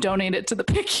 and then donate it to the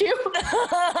PICU.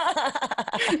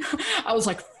 I was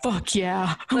like, fuck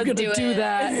yeah, I'm going to do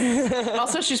that.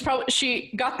 Also,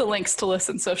 she got the links to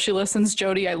listen. So if she listens,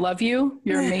 Jody, I love you.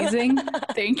 You're amazing.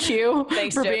 Thank you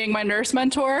for being my nurse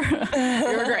mentor.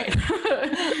 You're great.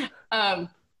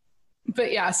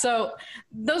 But yeah, so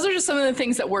those are just some of the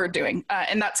things that we're doing.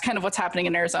 And that's kind of what's happening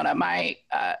in Arizona. My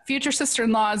future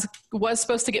sister-in-law was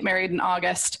supposed to get married in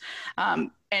August.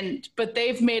 But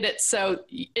they've made it so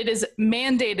it is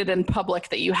mandated in public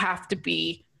that you have to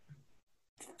be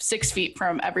 6 feet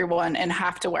from everyone and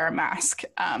have to wear a mask.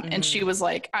 And she was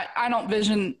like, I don't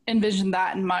envision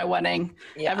that in my wedding,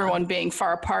 everyone being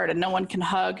far apart and no one can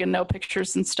hug and no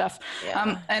pictures and stuff.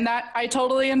 And that I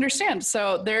totally understand.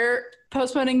 So they're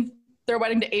postponing their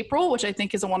wedding to April, which I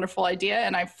think is a wonderful idea,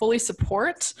 and I fully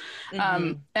support.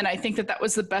 And I think that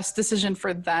was the best decision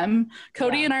for them.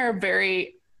 Cody and I are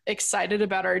very excited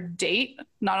about our date,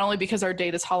 not only because our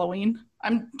date is Halloween.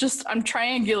 I'm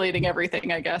triangulating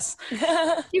everything, I guess.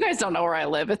 You guys don't know where I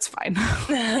live. It's fine.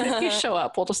 If you show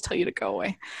up, we'll just tell you to go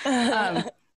away.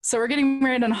 So we're getting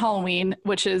married on Halloween,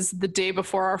 which is the day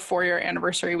before our 4-year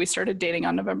anniversary. We started dating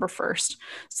on November 1st.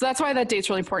 So that's why that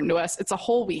date's really important to us. It's a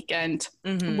whole weekend.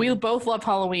 We both love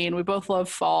Halloween. We both love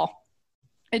fall.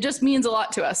 It just means a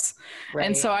lot to us. Right.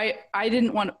 And so I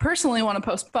didn't personally want to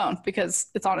postpone, because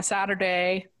it's on a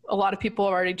Saturday. A lot of people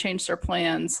have already changed their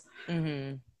plans.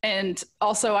 And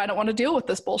also, I don't want to deal with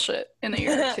this bullshit in a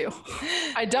year or two.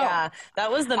 I don't. Yeah,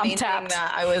 that was the main thing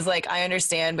that I was like, I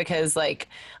understand, because like,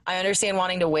 I understand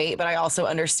wanting to wait, but I also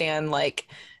understand like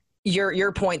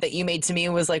your point that you made to me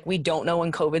was like, we don't know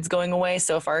when COVID's going away.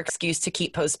 So if our excuse to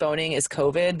keep postponing is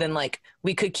COVID, then like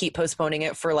we could keep postponing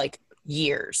it for like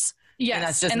years. Yes. And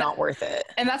that's just not worth it.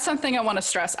 And that's something I want to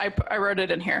stress. I wrote it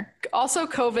in here. Also,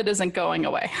 COVID isn't going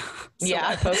away. So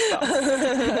I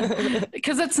postpone.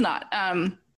 Because it's not.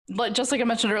 Just like I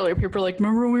mentioned earlier, people are like,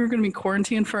 remember when we were going to be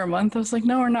quarantined for a month? I was like,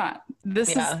 no, we're not.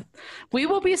 We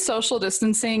will be social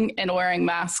distancing and wearing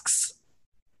masks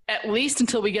at least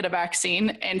until we get a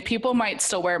vaccine, and people might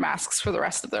still wear masks for the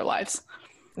rest of their lives.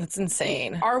 That's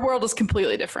insane. Our world is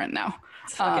completely different now.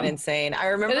 It's fucking insane. I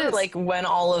remember like when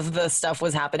all of the stuff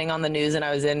was happening on the news and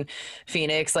I was in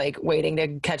Phoenix, like waiting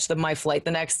to catch my flight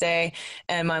the next day.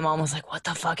 And my mom was like, what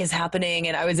the fuck is happening?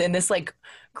 And I was in this like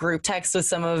group text with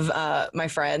some of my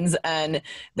friends, and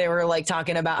they were like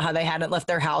talking about how they hadn't left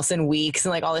their house in weeks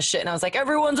and like all this shit. And I was like,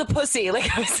 everyone's a pussy.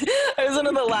 Like I was one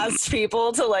of the last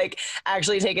people to like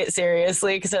actually take it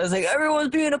seriously, because I was like, everyone's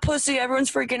being a pussy.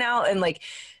 Everyone's freaking out. And like,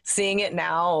 seeing it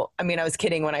now, I mean, I was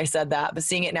kidding when I said that, but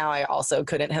seeing it now, I also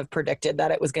couldn't have predicted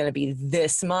that it was going to be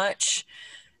this much.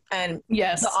 And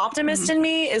the optimist in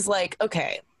me is like,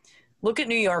 okay, look at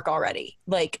New York already.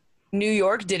 Like, New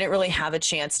York didn't really have a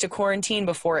chance to quarantine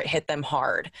before it hit them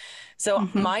hard. So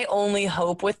my only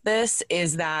hope with this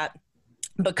is that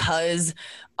because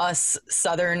us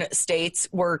southern states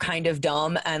were kind of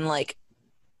dumb and like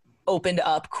opened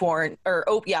up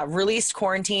released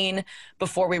quarantine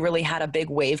before we really had a big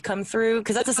wave come through,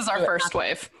 because this is our first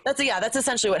wave. That's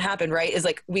essentially what happened, right? Is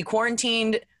like we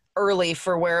quarantined early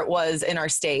for where it was in our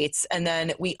states, and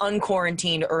then we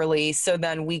unquarantined early, so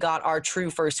then we got our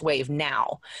true first wave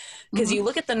now. Because you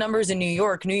look at the numbers in New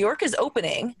York is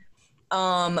opening,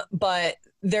 but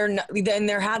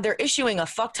they're issuing a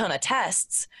fuck ton of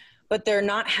tests, but they're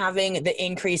not having the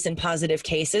increase in positive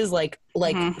cases like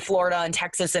Florida and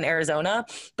Texas and Arizona,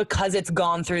 because it's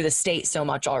gone through the state so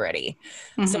much already.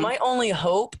 So my only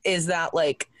hope is that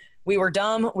like we were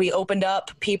dumb, we opened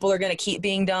up, people are going to keep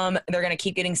being dumb, they're going to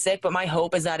keep getting sick, but my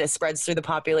hope is that it spreads through the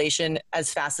population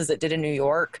as fast as it did in New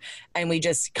York, and we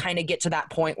just kind of get to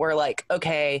that point where like,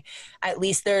 okay, at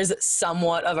least there's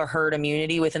somewhat of a herd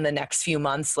immunity within the next few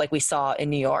months like we saw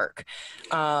in New York.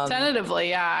 Tentatively,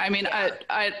 yeah. I mean,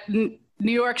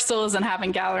 New York still isn't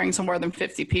having gatherings of more than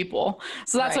 50 people.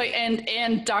 So that's why,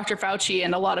 and Dr. Fauci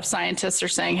and a lot of scientists are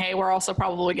saying, hey, we're also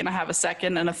probably going to have a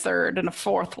second and a third and a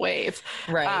fourth wave.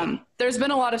 Right. There's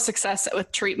been a lot of success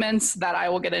with treatments that I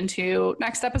will get into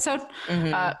next episode,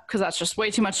 because that's just way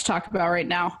too much to talk about right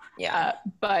now. Yeah.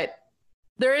 But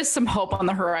there is some hope on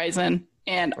the horizon,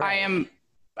 and Right.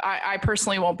 I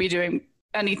personally won't be doing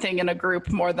anything in a group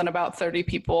more than about 30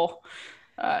 people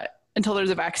until there's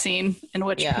a vaccine, in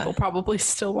which people probably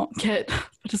still won't get,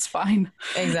 but it's fine.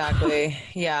 Exactly.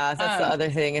 Yeah. That's the other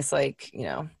thing. It's like, you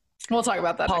know, We'll talk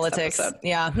about that politics. next episode.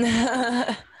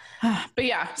 Yeah. But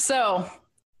yeah, so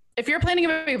if you're planning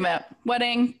a big event,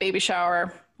 wedding, baby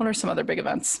shower, what are some other big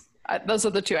events? Those are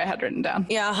the two I had written down.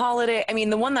 Yeah, holiday. I mean,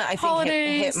 the one that I think hit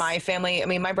Holidays. my family. I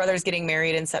mean, my brother's getting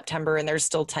married in September, and they're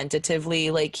still tentatively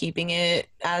like keeping it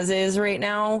as is right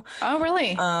now. Oh,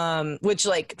 really? Which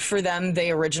like for them,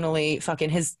 they originally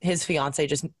fucking his fiance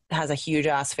just has a huge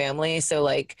ass family. So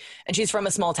like, and she's from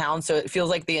a small town, so it feels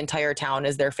like the entire town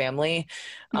is their family.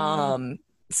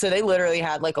 So they literally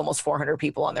had like almost 400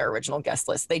 people on their original guest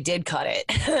list. They did cut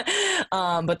it,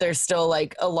 but there's still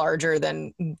like a larger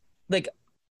than like.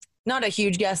 Not a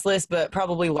huge guest list, but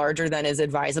probably larger than is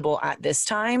advisable at this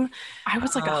time. I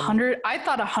was like 100. I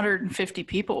thought 150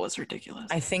 people was ridiculous.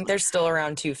 I think there's still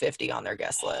around 250 on their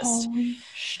guest list. Holy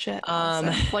shit.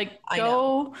 Like,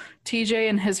 go TJ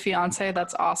and his fiance.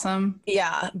 That's awesome.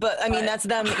 Yeah. But I mean, that's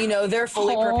them, you know, they're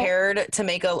fully prepared to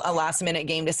make a last minute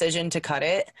game decision to cut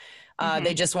it.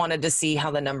 They just wanted to see how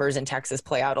the numbers in Texas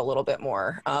play out a little bit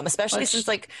more, especially since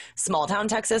like small town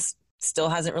Texas still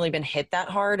hasn't really been hit that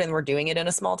hard, and we're doing it in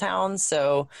a small town.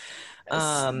 So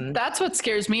that's what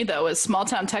scares me though, is small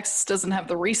town Texas doesn't have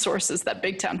the resources that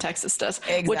big town Texas does.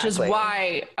 Exactly. Which is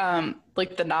why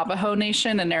like the Navajo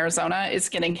Nation in Arizona is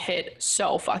getting hit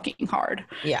so fucking hard.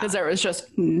 Yeah. Because there was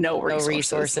just no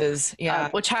resources.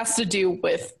 Yeah. Which has to do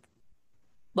with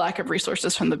lack of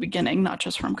resources from the beginning, not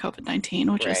just from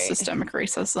COVID-19, which is systemic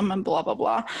racism and blah, blah,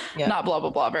 blah. Yep. Not blah, blah,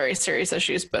 blah. Very serious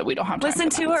issues, but we don't have time listen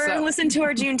to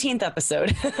our Juneteenth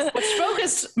episode. Which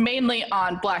focused mainly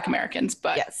on Black Americans,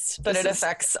 but yes, but it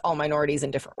affects all minorities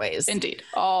in different ways. Indeed.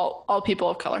 All people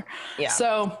of color. Yeah.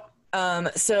 So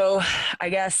I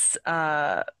guess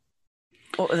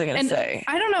what was I going to say?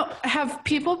 I don't know. Have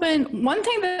people been, one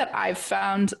thing that I've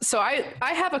found, so I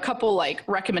have a couple like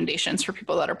recommendations for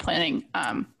people that are planning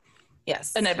an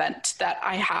event that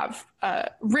I have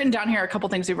written down here, a couple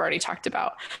things we've already talked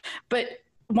about. But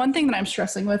one thing that I'm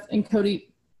stressing with, and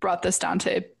Cody brought this down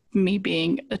to me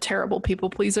being a terrible people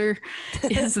pleaser,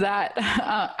 is that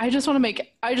I just want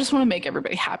to make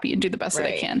everybody happy and do the best that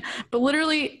I can. But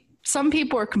literally, some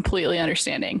people are completely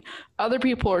understanding. Other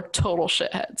people are total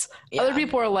shitheads. Yeah. Other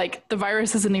people are like, the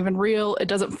virus isn't even real. It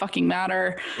doesn't fucking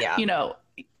matter. Yeah. You know,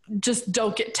 just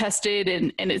don't get tested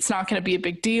and it's not going to be a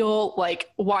big deal. Like,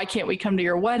 why can't we come to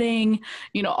your wedding?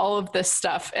 You know, all of this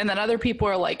stuff. And then other people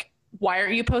are like, why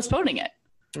aren't you postponing it?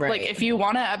 Right. Like, if you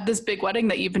want to have this big wedding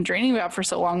that you've been dreaming about for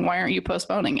so long, why aren't you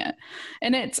postponing it?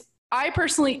 And I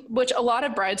personally, which a lot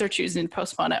of brides are choosing to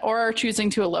postpone it or are choosing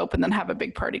to elope and then have a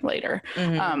big party later.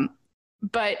 Mm-hmm.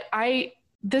 But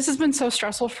this has been so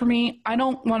stressful for me. I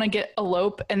don't want to get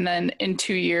elope and then in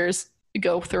 2 years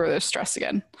go through this stress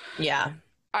again. Yeah.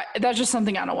 That's just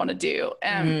something I don't want to do.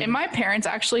 And my parents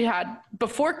actually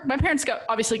my parents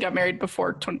got married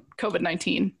before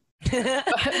COVID-19,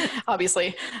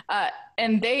 obviously.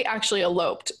 And they actually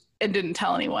eloped and didn't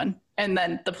tell anyone. And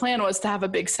then the plan was to have a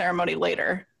big ceremony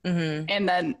later. Mm-hmm. And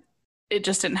then it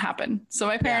just didn't happen. So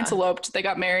my parents eloped. They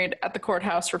got married at the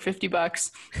courthouse for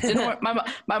 $50.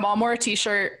 My mom wore a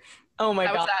t-shirt. Oh my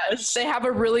gosh. They have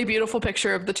a really beautiful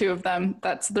picture of the two of them.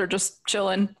 They're just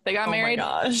chilling. They got married. Oh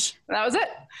my gosh. That was it.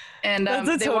 And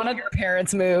they wanted your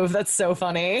parents move. That's so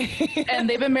funny. And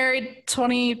they've been married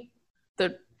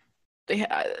they've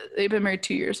been married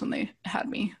 2 years when they had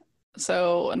me.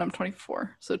 So, and I'm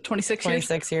 24. So 26 years.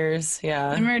 26 years. Yeah.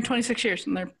 I'm married 26 years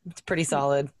and it's pretty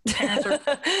solid. Parents are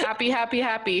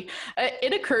happy.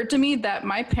 It occurred to me that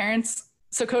my parents,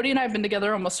 so Cody and I have been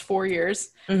together almost 4 years.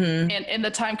 Mm-hmm. And in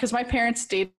the time, because my parents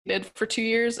dated for 2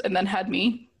 years and then had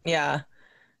me. Yeah.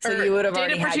 So you would have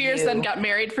dated for 2 years, then got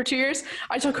married for 2 years.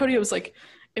 I told Cody, I was like,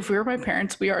 if we were my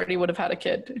parents, we already would have had a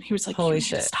kid. And he was like, holy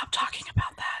shit, stop talking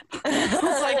about that. I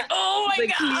was like, oh my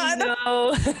God. No.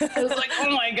 I was like,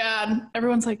 oh my God.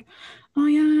 Everyone's like, oh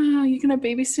yeah, you can have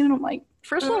babies soon. I'm like,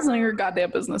 first of all, it's none of your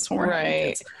goddamn business when we're having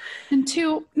kids. And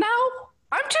two, now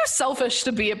I'm too selfish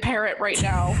to be a parent right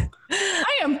now.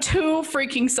 I am too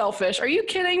freaking selfish. Are you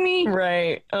kidding me?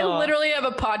 Right. I literally have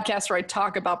a podcast where I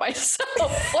talk about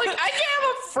myself. Like, I can't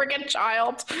have a freaking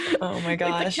child. Oh my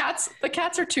gosh. Like, the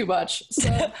cats are too much.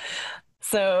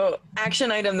 So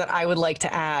action item that I would like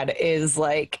to add is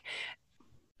like,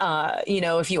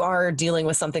 if you are dealing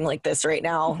with something like this right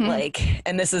now,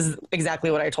 and this is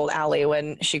exactly what I told Allie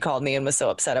when she called me and was so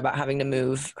upset about having to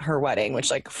move her wedding, which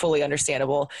like fully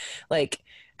understandable. Like,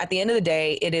 at the end of the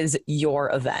day, it is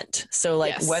your event. So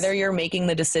like Yes. whether you're making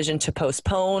the decision to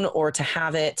postpone or to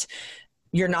have it,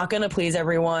 you're not going to please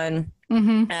everyone.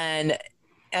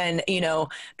 And, you know,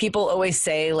 people always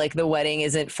say like the wedding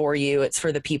isn't for you, it's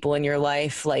for the people in your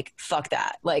life. Like, fuck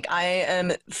that. Like, I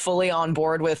am fully on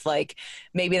board with like,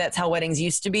 maybe that's how weddings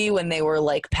used to be when they were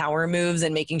like power moves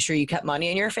and making sure you kept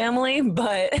money in your family.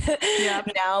 But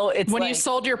now it's when like, you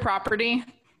sold your property.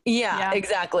 yeah,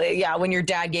 exactly. Yeah. When your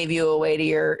dad gave you away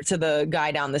to the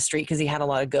guy down the street because he had a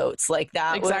lot of goats, like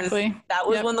that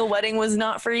was when the wedding was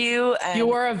not for you. And you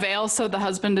wore a veil so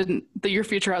your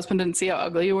future husband didn't see how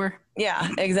ugly you were. yeah,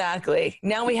 exactly.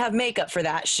 Now we have makeup for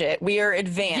that shit. We are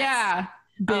advanced. Yeah,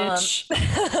 bitch.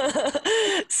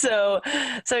 So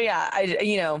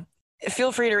yeah,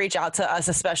 feel free to reach out to us,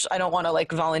 especially, I don't want to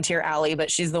like volunteer Allie, but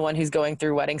she's the one who's going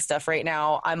through wedding stuff right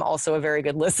now. I'm also a very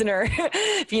good listener.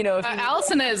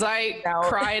 Allison is. I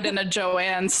cried in a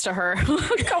Joanne's to her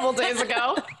a couple days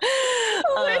ago.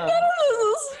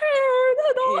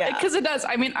 Because it does.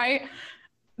 I mean,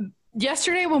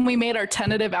 yesterday when we made our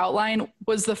tentative outline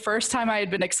was the first time I had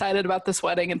been excited about this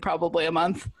wedding in probably a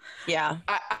month. Yeah.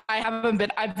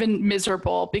 I've been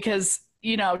miserable because,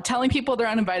 telling people they're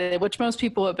uninvited, which most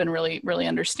people have been really, really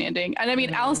understanding. And I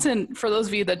mean, Allison, for those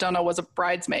of you that don't know, is a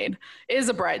bridesmaid.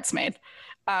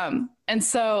 And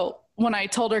so when I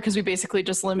told her, because we basically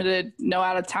just limited no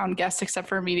out of town guests except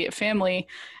for immediate family.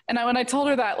 And when I told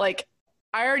her that, like,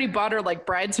 I already bought her like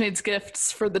bridesmaids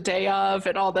gifts for the day of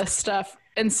and all this stuff.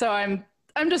 And so I'm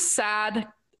just sad,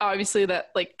 obviously,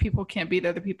 that like people can't be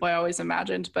there, the people I always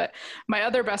imagined. But my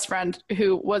other best friend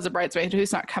who was a bridesmaid,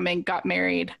 who's not coming, got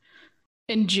married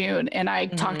in June. And I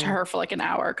talked to her for like an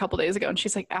hour a couple days ago. And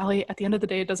she's like, Allie, at the end of the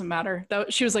day, it doesn't matter.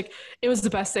 She was like, it was the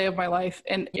best day of my life.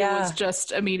 And it was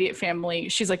just immediate family.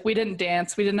 She's like, we didn't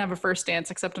dance. We didn't have a first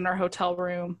dance except in our hotel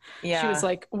room. Yeah. She was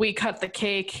like, we cut the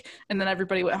cake and then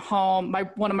everybody went home.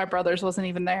 One of my brothers wasn't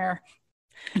even there.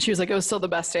 And she was like, it was still the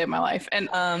best day of my life. And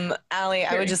Allie,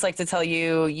 I would just like to tell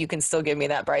you, you can still give me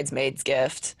that bridesmaid's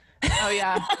gift. Oh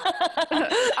yeah.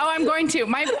 I'm going to.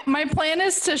 My plan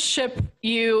is to ship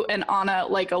you and Anna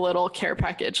like a little care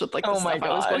package with like the stuff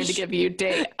I was going to give you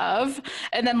day of,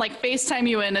 and then like FaceTime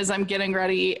you in as I'm getting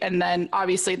ready, and then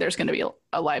obviously there's going to be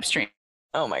a live stream.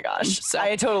 Oh my gosh. So,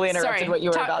 I totally interrupted what you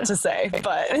were about to say,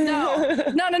 but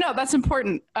no, that's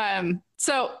important.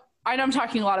 So I know I'm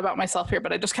talking a lot about myself here,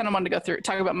 but I just kind of wanted to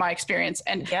talk about my experience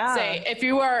and say, if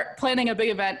you are planning a big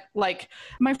event, like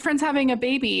my friend's having a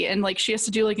baby and like she has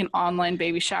to do like an online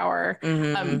baby shower.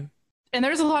 And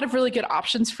there's a lot of really good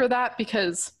options for that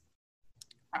because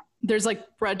there's like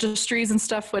registries and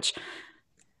stuff, which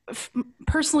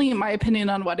personally, my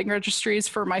opinion on wedding registries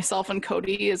for myself and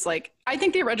Cody is like, I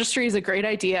think the registry is a great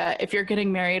idea if you're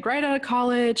getting married right out of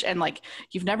college and like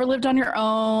you've never lived on your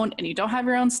own and you don't have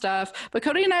your own stuff. But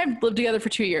Cody and I have lived together for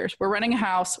 2 years. We're renting a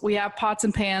house. We have pots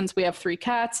and pans. We have 3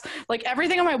 cats. Like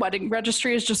everything on my wedding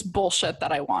registry is just bullshit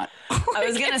that I want. I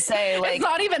was going to say like, it's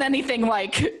not even anything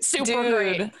like super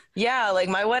great. Yeah. Like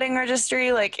my wedding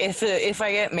registry, like if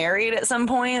I get married at some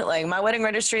point, like my wedding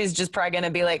registry is just probably going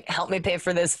to be like, help me pay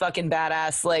for this fucking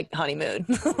badass like honeymoon.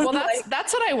 Well,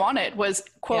 that's what I wanted was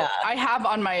quote, I have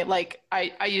on my, like,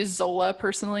 I use Zola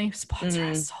personally. Sponsor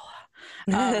us,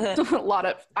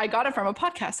 Zola. I got it from a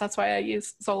podcast. That's why I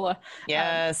use Zola.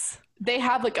 Yes. They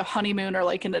have like a honeymoon or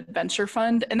like an adventure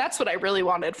fund. And that's what I really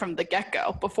wanted from the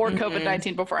get-go before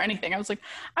COVID-19, before anything. I was like,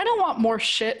 I don't want more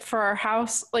shit for our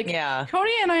house. Like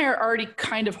Cody and I are already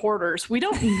kind of hoarders. We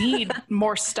don't need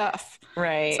more stuff.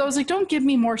 Right. So I was like, don't give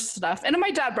me more stuff. And my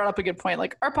dad brought up a good point.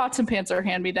 Like our pots and pans are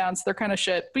hand-me-downs. They're kind of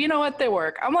shit, but you know what? They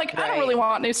work. I'm like, I don't really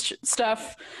want new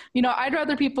stuff. I'd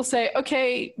rather people say,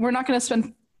 okay, we're not going to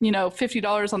spend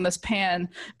 $50 on this pan,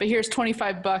 but here's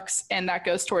 $25 and that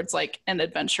goes towards like an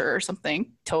adventure or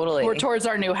something. Totally. Or towards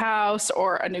our new house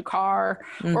or a new car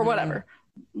or whatever.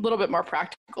 A little bit more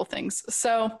practical things.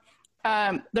 So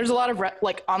there's a lot of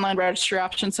like online registry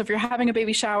options. So if you're having a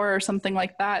baby shower or something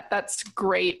like that, that's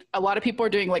great. A lot of people are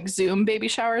doing like Zoom baby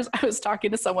showers. I was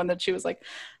talking to someone that she was like,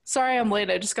 sorry, I'm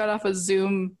late. I just got off a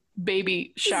Zoom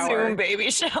baby shower.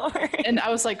 And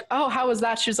I was like, oh, how was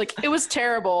that? She was like, it was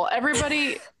terrible.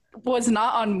 Everybody was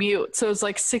not on mute. So it was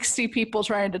like 60 people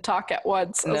trying to talk at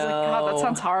once. I was like, God, that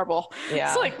sounds horrible. Yeah.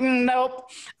 It's like, nope.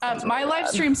 My live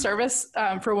stream service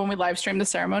for when we live stream the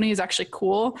ceremony is actually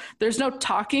cool. There's no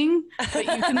talking, but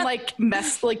you can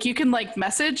like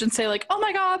message and say like, oh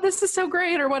my God, this is so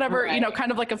great or whatever,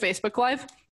 kind of like a Facebook Live.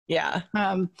 Yeah.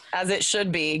 As it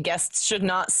should be. Guests should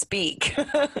not speak.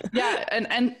 Yeah.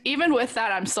 And even with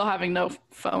that, I'm still having no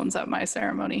phones at my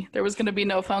ceremony. There was going to be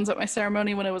no phones at my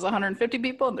ceremony when it was 150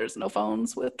 people, and there's no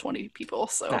phones with 20 people.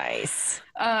 So nice.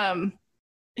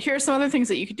 Here's some other things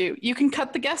that you could do. You can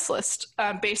cut the guest list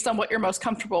based on what you're most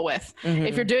comfortable with. Mm-hmm.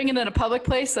 If you're doing it in a public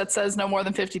place that says no more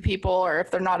than 50 people, or if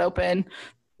they're not open,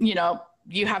 you know,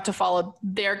 you have to follow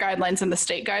their guidelines and the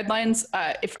state guidelines.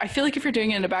 I feel like if you're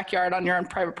doing it in a backyard on your own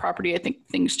private property, I think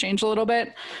things change a little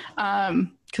bit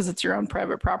because it's your own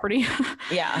private property.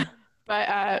 Yeah.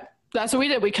 But that's what we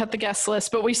did. We cut the guest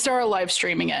list, but we still are live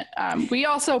streaming it. We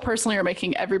also personally are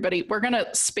making everybody, we're going to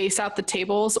space out the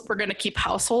tables. We're going to keep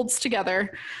households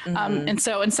together. Mm-hmm. And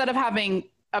so instead of having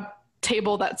a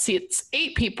table that seats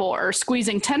 8 people or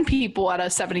squeezing 10 people at a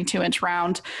 72-inch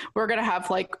round, we're going to have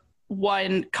like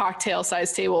one cocktail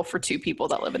size table for 2 people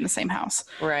that live in the same house.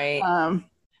 Right.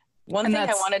 One thing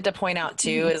I wanted to point out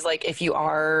too is like, if you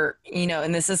are, you know,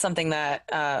 and this is something that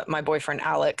my boyfriend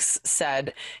Alex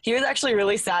said, he was actually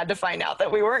really sad to find out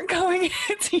that we weren't going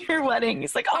to your wedding.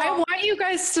 He's like, oh, I want you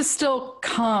guys to still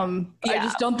come. Yeah. I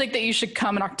just don't think that you should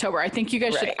come in October. I think you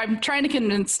guys should. I'm trying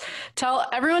to tell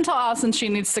Allison she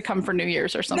needs to come for New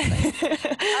Year's or something.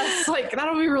 It's like,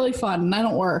 that'll be really fun. And I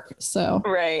don't work. So.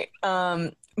 Right.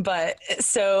 But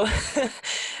so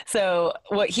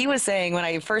what he was saying when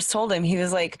I first told him, he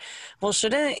was like, well,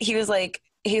 he was like,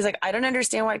 I don't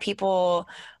understand why people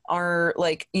are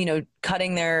like, you know,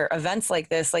 cutting their events like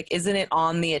this. Like, isn't it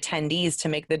on the attendees to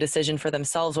make the decision for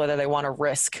themselves, whether they want to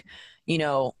risk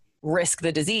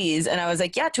the disease? And I was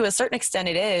like, yeah, to a certain extent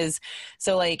it is.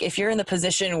 So like, if you're in the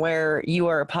position where you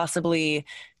are possibly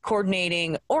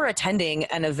coordinating or attending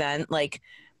an event, like,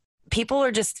 people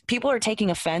are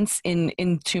taking offense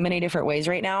in too many different ways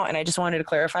right now. And I just wanted to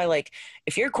clarify, like,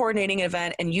 if you're coordinating an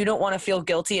event and you don't want to feel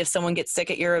guilty if someone gets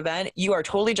sick at your event, you are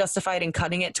totally justified in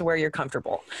cutting it to where you're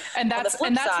comfortable. And that's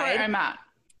where I'm at.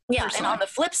 Yeah. Personally. And on the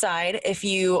flip side, if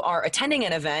you are attending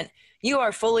an event, you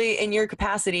are fully in your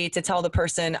capacity to tell the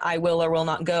person, I will or will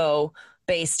not go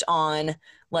based on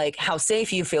like how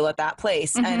safe you feel at that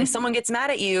place. Mm-hmm. And if someone gets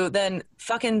mad at you, then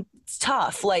fucking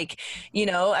tough. Like, you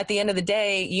know, at the end of the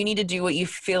day, you need to do what you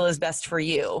feel is best for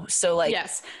you. So like,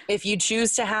 yes, if you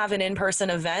choose to have an in-person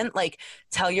event, like,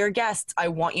 tell your guests, I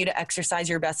want you to exercise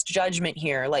your best judgment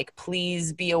here. Like,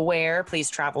 please be aware, please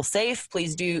travel safe.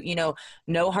 Please do, you know,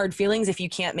 no hard feelings if you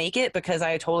can't make it, because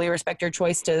I totally respect your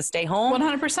choice to stay home.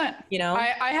 100%. You know,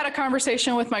 I had a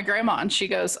conversation with my grandma and she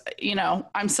goes, you know,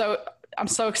 I'm so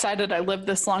excited I lived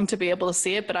this long to be able to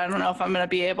see it, but I don't know if I'm going to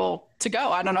be able to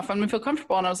go. I don't know if I'm going to feel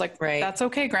comfortable. And I was like, that's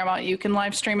okay, Grandma. You can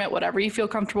live stream it, whatever you feel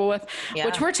comfortable with,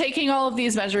 which we're taking all of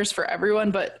these measures for everyone,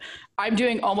 but I'm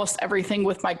doing almost everything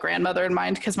with my grandmother in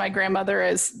mind, because my grandmother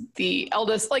is the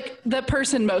eldest, like the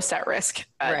person most at risk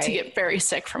to get very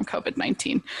sick from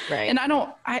COVID-19. Right. And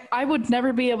I would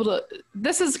never be able to,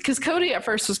 this is because Cody at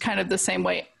first was kind of the same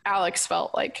way Alex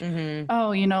felt like,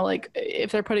 oh, you know, like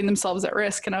if they're putting themselves at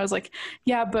risk. And I was like,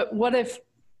 yeah, but what if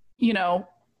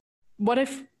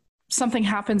something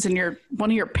happens and one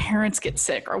of your parents gets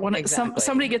sick, or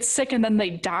somebody gets sick and then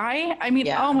they die? I mean,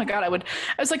 oh my God, I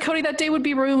was like, Cody, that day would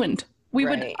be ruined.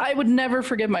 I would never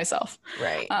forgive myself.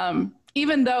 Right.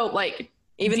 Even though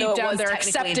deep down they're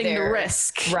accepting the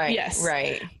risk. Right. Yes.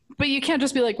 Right. But you can't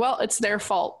just be like, well, it's their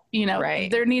fault. You know,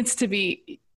 there needs to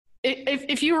be,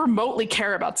 if you remotely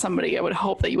care about somebody, I would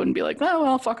hope that you wouldn't be like, oh,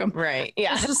 well, fuck them. Right.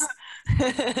 Yeah.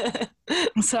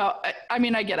 So, I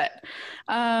mean, I get it.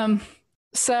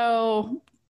 So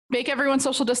make everyone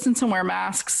social distance and wear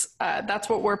masks. That's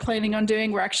what we're planning on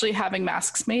doing. We're actually having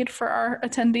masks made for our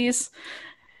attendees.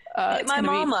 Hit my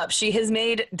mom up. She has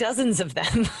made dozens of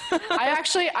them. I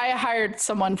hired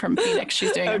someone from Phoenix.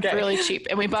 She's doing it really cheap.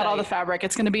 And we bought all the fabric.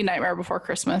 It's going to be Nightmare Before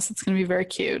Christmas. It's going to be very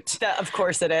cute. Of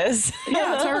course it is. Yeah,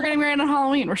 that's why we're getting married on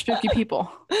Halloween. We're spooky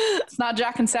people. It's not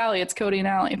Jack and Sally. It's Cody and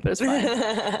Allie, but it's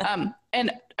fine.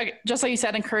 And just like you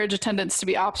said, encourage attendance to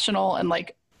be optional and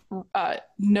like,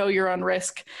 know your own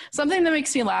risk. Something that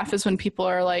makes me laugh is when people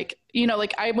are like, you know,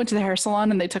 like I went to the hair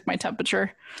salon and they took my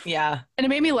temperature. Yeah. And it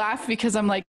made me laugh because I'm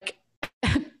like,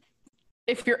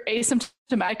 if you're an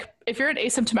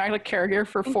asymptomatic carrier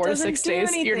for 4 to 6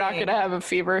 days, you're not going to have a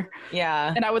fever.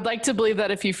 Yeah. And I would like to believe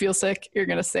that if you feel sick, you're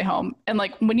going to stay home. And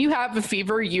like when you have a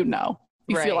fever, you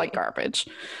feel like garbage.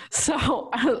 So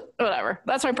whatever.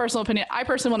 That's my personal opinion. I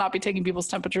personally will not be taking people's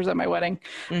temperatures at my wedding,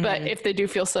 but if they do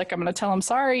feel sick, I'm going to tell them,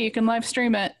 sorry, you can live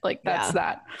stream it. Like that's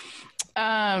that.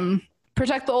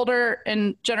 Protect the older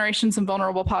and generations and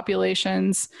vulnerable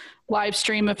populations. Live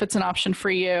stream if it's an option for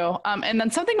you. And then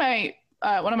something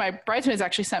one of my bridesmaids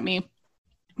actually sent me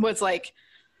was like,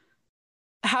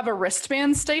 have a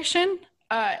wristband station.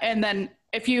 And then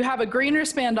if you have a green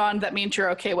wristband on, that means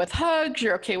you're okay with hugs,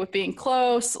 you're okay with being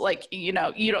close, like, you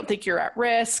know, you don't think you're at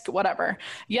risk, whatever.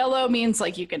 Yellow means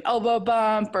like you can elbow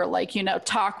bump or like, you know,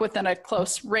 talk within a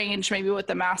close range, maybe with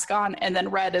the mask on. And then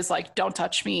red is like, don't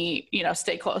touch me, you know,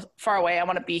 stay close, far away. I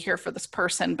want to be here for this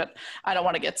person, but I don't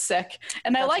want to get sick.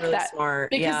 And I like really that smart.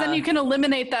 because then you can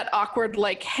eliminate that awkward,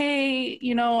 like, hey,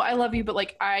 you know, I love you, but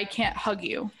like, I can't hug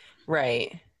you.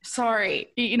 Right. Sorry,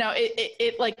 you know,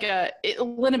 it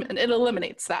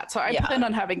eliminates that. So I plan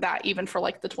on having that even for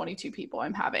like the 22 people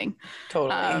I'm having.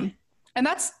 Totally. And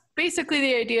that's basically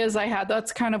the ideas I had.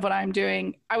 That's kind of what I'm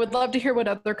doing. I would love to hear what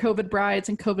other COVID brides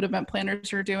and COVID event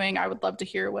planners are doing. I would love to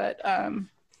hear what,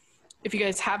 if you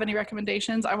guys have any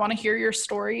recommendations. I want to hear your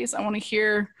stories. I want to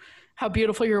hear how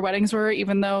beautiful your weddings were,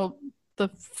 even though the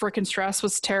freaking stress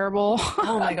was terrible.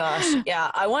 Oh my gosh.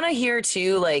 Yeah. I want to hear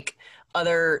too, like,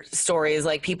 other stories,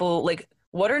 like people, like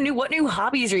what new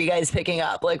hobbies are you guys picking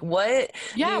up? Like what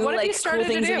new, what have you started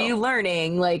cool things to do? are you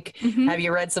learning? Like have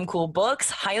you read some cool books?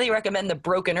 Highly recommend the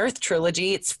Broken Earth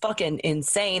trilogy. It's fucking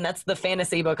insane. That's the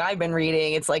fantasy book I've been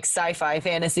reading. It's like sci-fi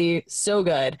fantasy, so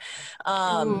good.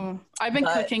 I've been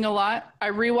cooking a lot. I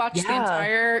rewatched the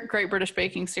entire Great British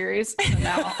Baking series. So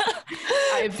now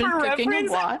I've been cooking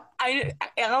a lot.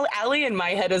 Allie in my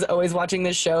head is always watching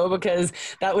this show because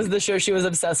that was the show she was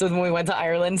obsessed with when we went to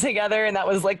Ireland together, and that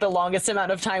was like the longest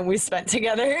amount of time we spent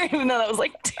together, even though that was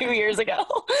like 2 years ago.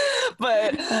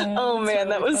 But oh man,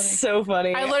 that was so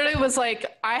funny. I literally was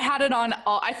like, I had it on.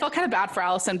 I felt kind of bad for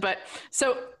Allison, but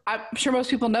so I'm sure most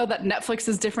people know that Netflix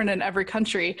is different in every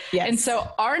country, and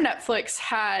so our Netflix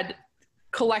had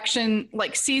collection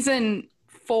like season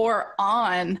 4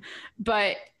 on,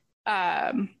 but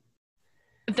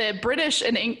the British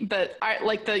and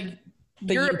the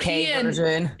European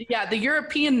version. Yeah, the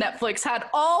European Netflix had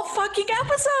all fucking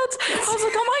episodes. I was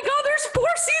like, oh my God, there's 4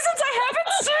 seasons I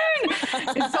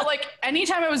haven't seen. And so like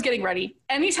anytime I was getting ready,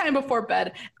 anytime before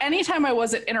bed, anytime I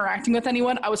wasn't interacting with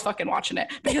anyone, I was fucking watching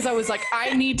it because I was like,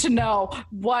 I need to know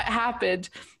what happened.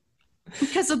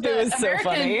 Because of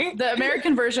the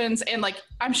American versions, and like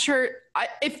I'm sure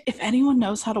if anyone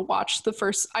knows how to watch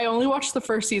I only watched the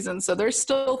first season, so there's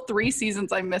still 3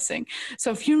 seasons I'm missing.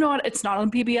 So if you know it, it's not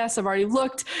on PBS. I've already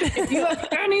looked. If you have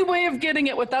any way of getting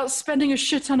it without spending a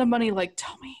shit ton of money, like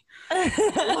tell me.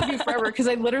 I love you forever because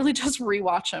I literally just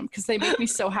rewatch them because they make me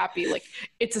so happy. Like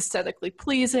it's aesthetically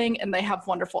pleasing and they have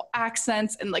wonderful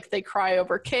accents and like they cry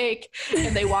over cake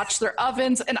and they watch their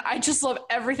ovens and I just love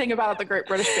everything about the Great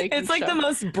British Baking It's like Show. the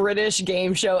most British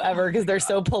game show ever because they're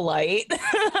so polite.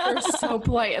 They're so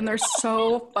polite and they're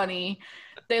so funny.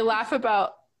 They laugh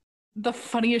about the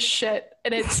funniest shit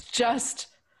and it's just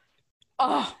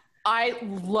I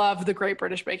love the Great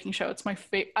British Baking Show. It's my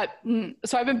favorite.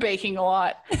 So I've been baking a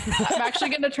lot. I'm actually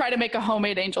going to try to make a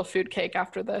homemade angel food cake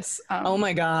after this. Oh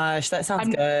my gosh, that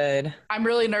sounds good. I'm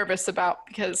really nervous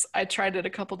because I tried it a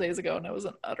couple days ago and it was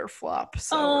an utter flop.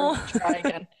 So we're going to try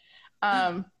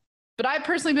again. But I've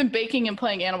personally been baking and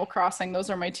playing Animal Crossing.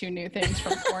 Those are my 2 new things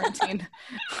from quarantine.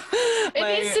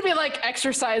 It needs to be like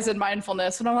exercise and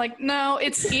mindfulness. And I'm like, no,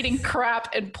 it's eating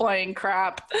crap and playing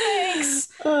crap. Thanks.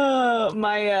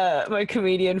 My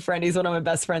comedian friend, he's one of my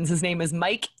best friends. His name is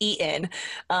Mike Eaton.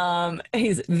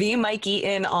 He's the Mike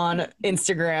Eaton on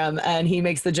Instagram. And he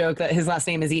makes the joke that his last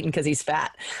name is Eaton because he's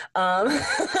fat.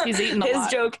 He's eating a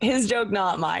lot. His joke,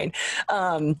 not mine.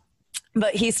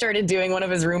 But he started doing, one of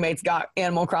his roommates got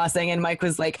Animal Crossing and Mike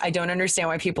was like, I don't understand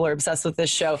why people are obsessed with this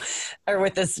show or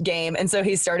with this game. And so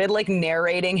he started like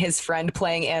narrating his friend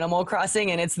playing Animal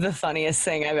Crossing and it's the funniest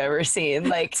thing I've ever seen.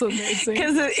 Like,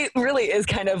 because it really is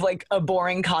kind of like a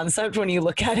boring concept when you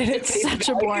look at it. It's such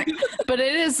a boring, but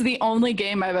it is the only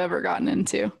game I've ever gotten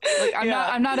into. Like,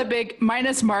 I'm not a big,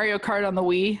 minus Mario Kart on the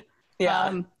Wii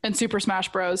and Super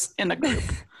Smash Bros. In a group.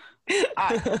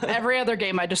 Every other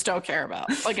game I just don't care about.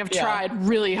 Like I've tried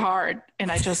really hard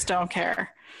and I just don't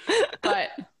care. But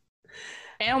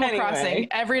Animal Crossing,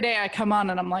 every day I come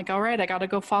on and I'm like, all right, I got to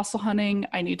go fossil hunting.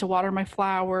 I need to water my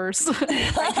flowers.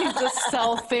 I need to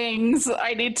sell things.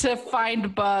 I need to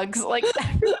find bugs. Like,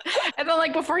 and then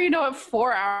like before you know it,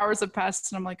 4 hours have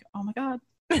passed and I'm like, oh my God.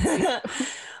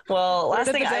 Well, last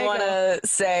thing I want to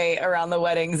say around the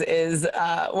weddings is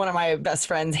one of my best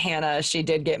friends, Hannah, she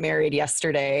did get married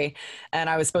yesterday and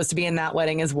I was supposed to be in that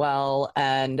wedding as well.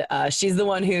 And she's the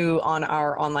one who on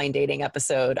our online dating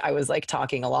episode, I was like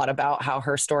talking a lot about how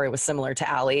her story was similar to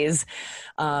Allie's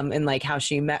and like how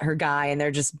she met her guy and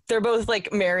they're both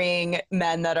like marrying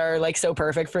men that are like so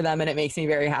perfect for them. And it makes me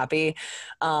very happy.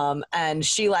 And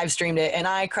she live streamed it and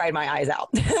I cried my eyes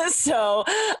out. So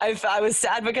I was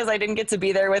sad because I didn't get to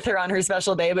be there with her on her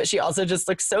special day, but she also just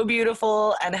looks so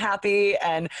beautiful and happy.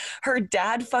 And her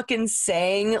dad fucking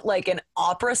sang like an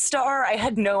opera star. I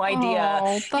had no idea.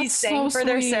 Oh, He that's sang so for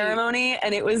their sweet. ceremony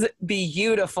and it was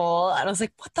beautiful. And I was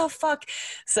like, what the fuck?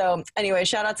 So anyway,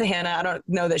 shout out to Hannah. I don't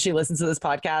know that she listens to this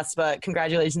podcast, but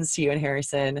congratulations to you and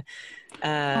Harrison.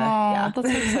 Yeah. That's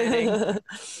exciting.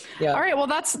 Yeah. All right, well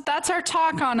that's our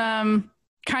talk on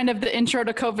kind of the intro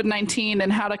to COVID-19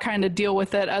 and how to kind of deal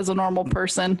with it as a normal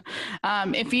person.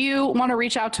 If you want to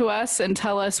reach out to us and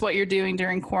tell us what you're doing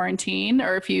during quarantine,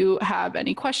 or if you have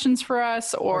any questions for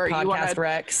us, or you want podcast to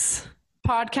Rex.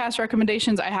 podcast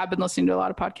recommendations, I have been listening to a lot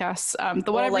of podcasts.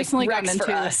 The one I've recently gotten Rex into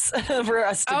for us, for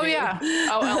us to Oh do. yeah.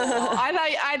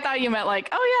 I thought you meant like,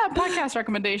 oh yeah, podcast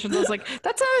recommendations. I was like,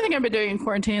 that's another thing I've been doing in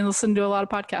quarantine, listening to a lot of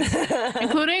podcasts,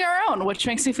 including our own, which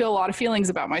makes me feel a lot of feelings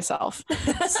about myself.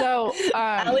 So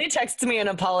Allie texts me and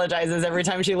apologizes every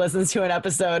time she listens to an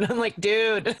episode. I'm like,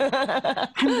 dude.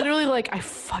 I'm literally like, I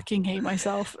fucking hate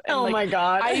myself. And Oh like, my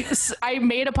God. I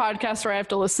made a podcast where I have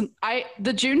to listen.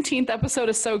 The Juneteenth episode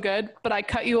is so good, but I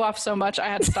cut you off so much I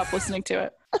had to stop listening to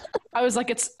it. I was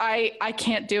like, I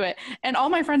can't do it. And all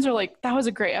my friends are like, that was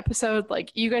a great episode.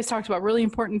 Like, you guys talked about really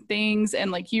important things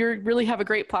and like, you really have a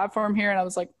great platform here. And I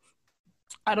was like,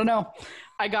 I don't know.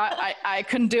 I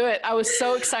couldn't do it. I was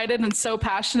so excited and so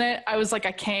passionate. I was like,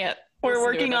 I can't. We're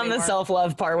working on the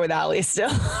self-love part with Allie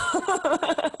still.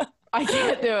 I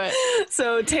can't do it.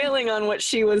 So tailing on what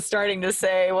she was starting to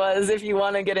say was, if you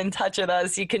want to get in touch with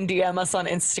us, you can DM us on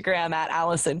Instagram at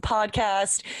Allison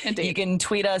Podcast. Indeed. You can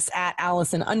tweet us at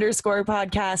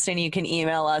Allison_podcast, and you can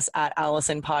email us at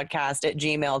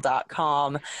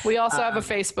AllisonPodcast@gmail.com. We also have a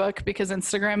Facebook because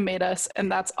Instagram made us,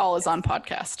 and that's All Is On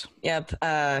Podcast. Yep.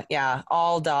 Yeah.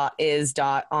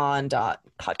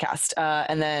 all.is.on.podcast.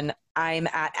 And then I'm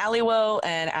at Alliewo,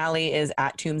 and Allie is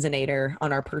at Tombsinator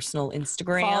on our personal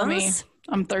Instagrams. Follow me.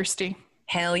 I'm thirsty.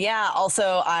 Hell yeah.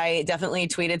 Also, I definitely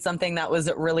tweeted something that was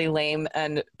really lame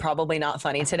and probably not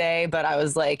funny today, but I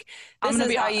was like, this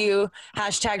is how you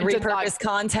hashtag repurpose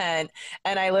content.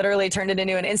 And I literally turned it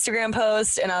into an Instagram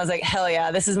post, and I was like, hell yeah,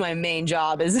 this is my main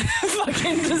job, is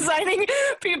fucking designing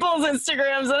people's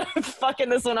Instagrams, and I'm fucking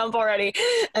this one up already.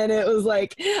 And it was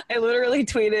like, I literally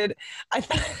tweeted,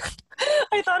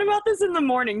 I thought about this in the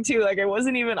morning too. Like, I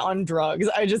wasn't even on drugs.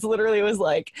 I just literally was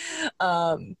like,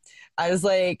 I was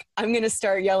like, I'm going to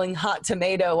start yelling hot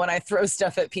tomato when I throw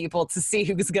stuff at people to see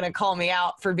who's going to call me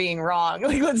out for being wrong.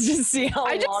 Like, let's just see how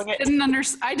long it is.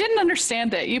 I didn't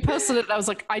understand it. You posted it. I was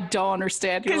like, I don't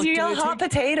understand. Because you yell hot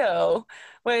potato.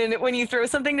 When you throw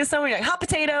something to someone, you're like, hot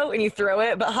potato, and you throw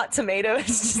it, but hot tomato is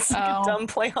just like a dumb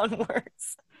play on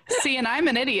words. See, and I'm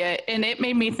an idiot, and it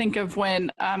made me think of when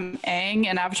Aang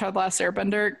in Avatar: The Last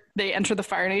Airbender, they enter the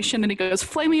Fire Nation, and he goes,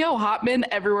 "Flameo Hotman"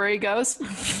 everywhere he goes.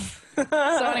 So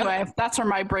anyway, that's where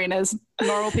my brain is.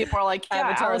 Normal people are like, yeah,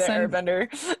 Avatar: The Airbender.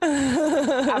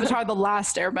 Avatar: The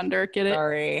Last Airbender. Get it?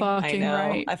 Sorry, fucking I know.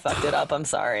 right. I fucked it up. I'm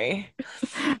sorry.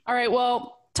 All right,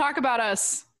 well, talk about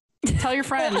us. Tell your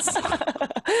friends.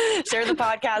 Share the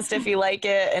podcast if you like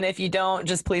it, and if you don't,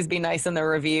 just please be nice in the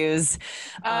reviews.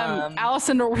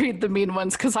 Allison will read the mean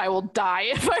ones because I will die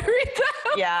if I read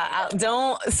them. Yeah,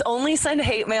 don't only send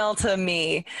hate mail to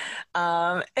me.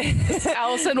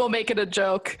 Allison will make it a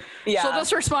joke. Yeah. She'll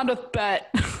just respond with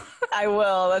bet. I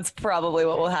will. That's probably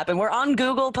what will happen. We're on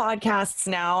Google Podcasts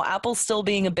now. Apple's still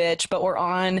being a bitch, but we're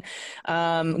on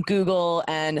Google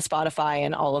and Spotify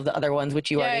and all of the other ones, which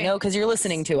you already know because you're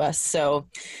listening to us. So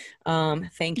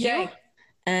thank you. Yay.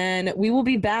 And we will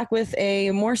be back with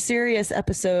a more serious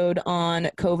episode on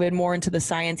COVID, more into the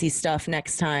sciencey stuff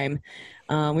next time.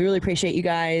 We really appreciate you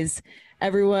guys.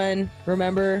 Everyone,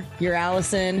 remember, you're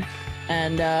Allison.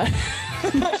 And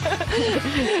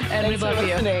And we love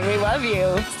you. We love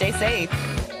you. Stay safe.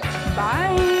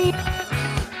 Bye.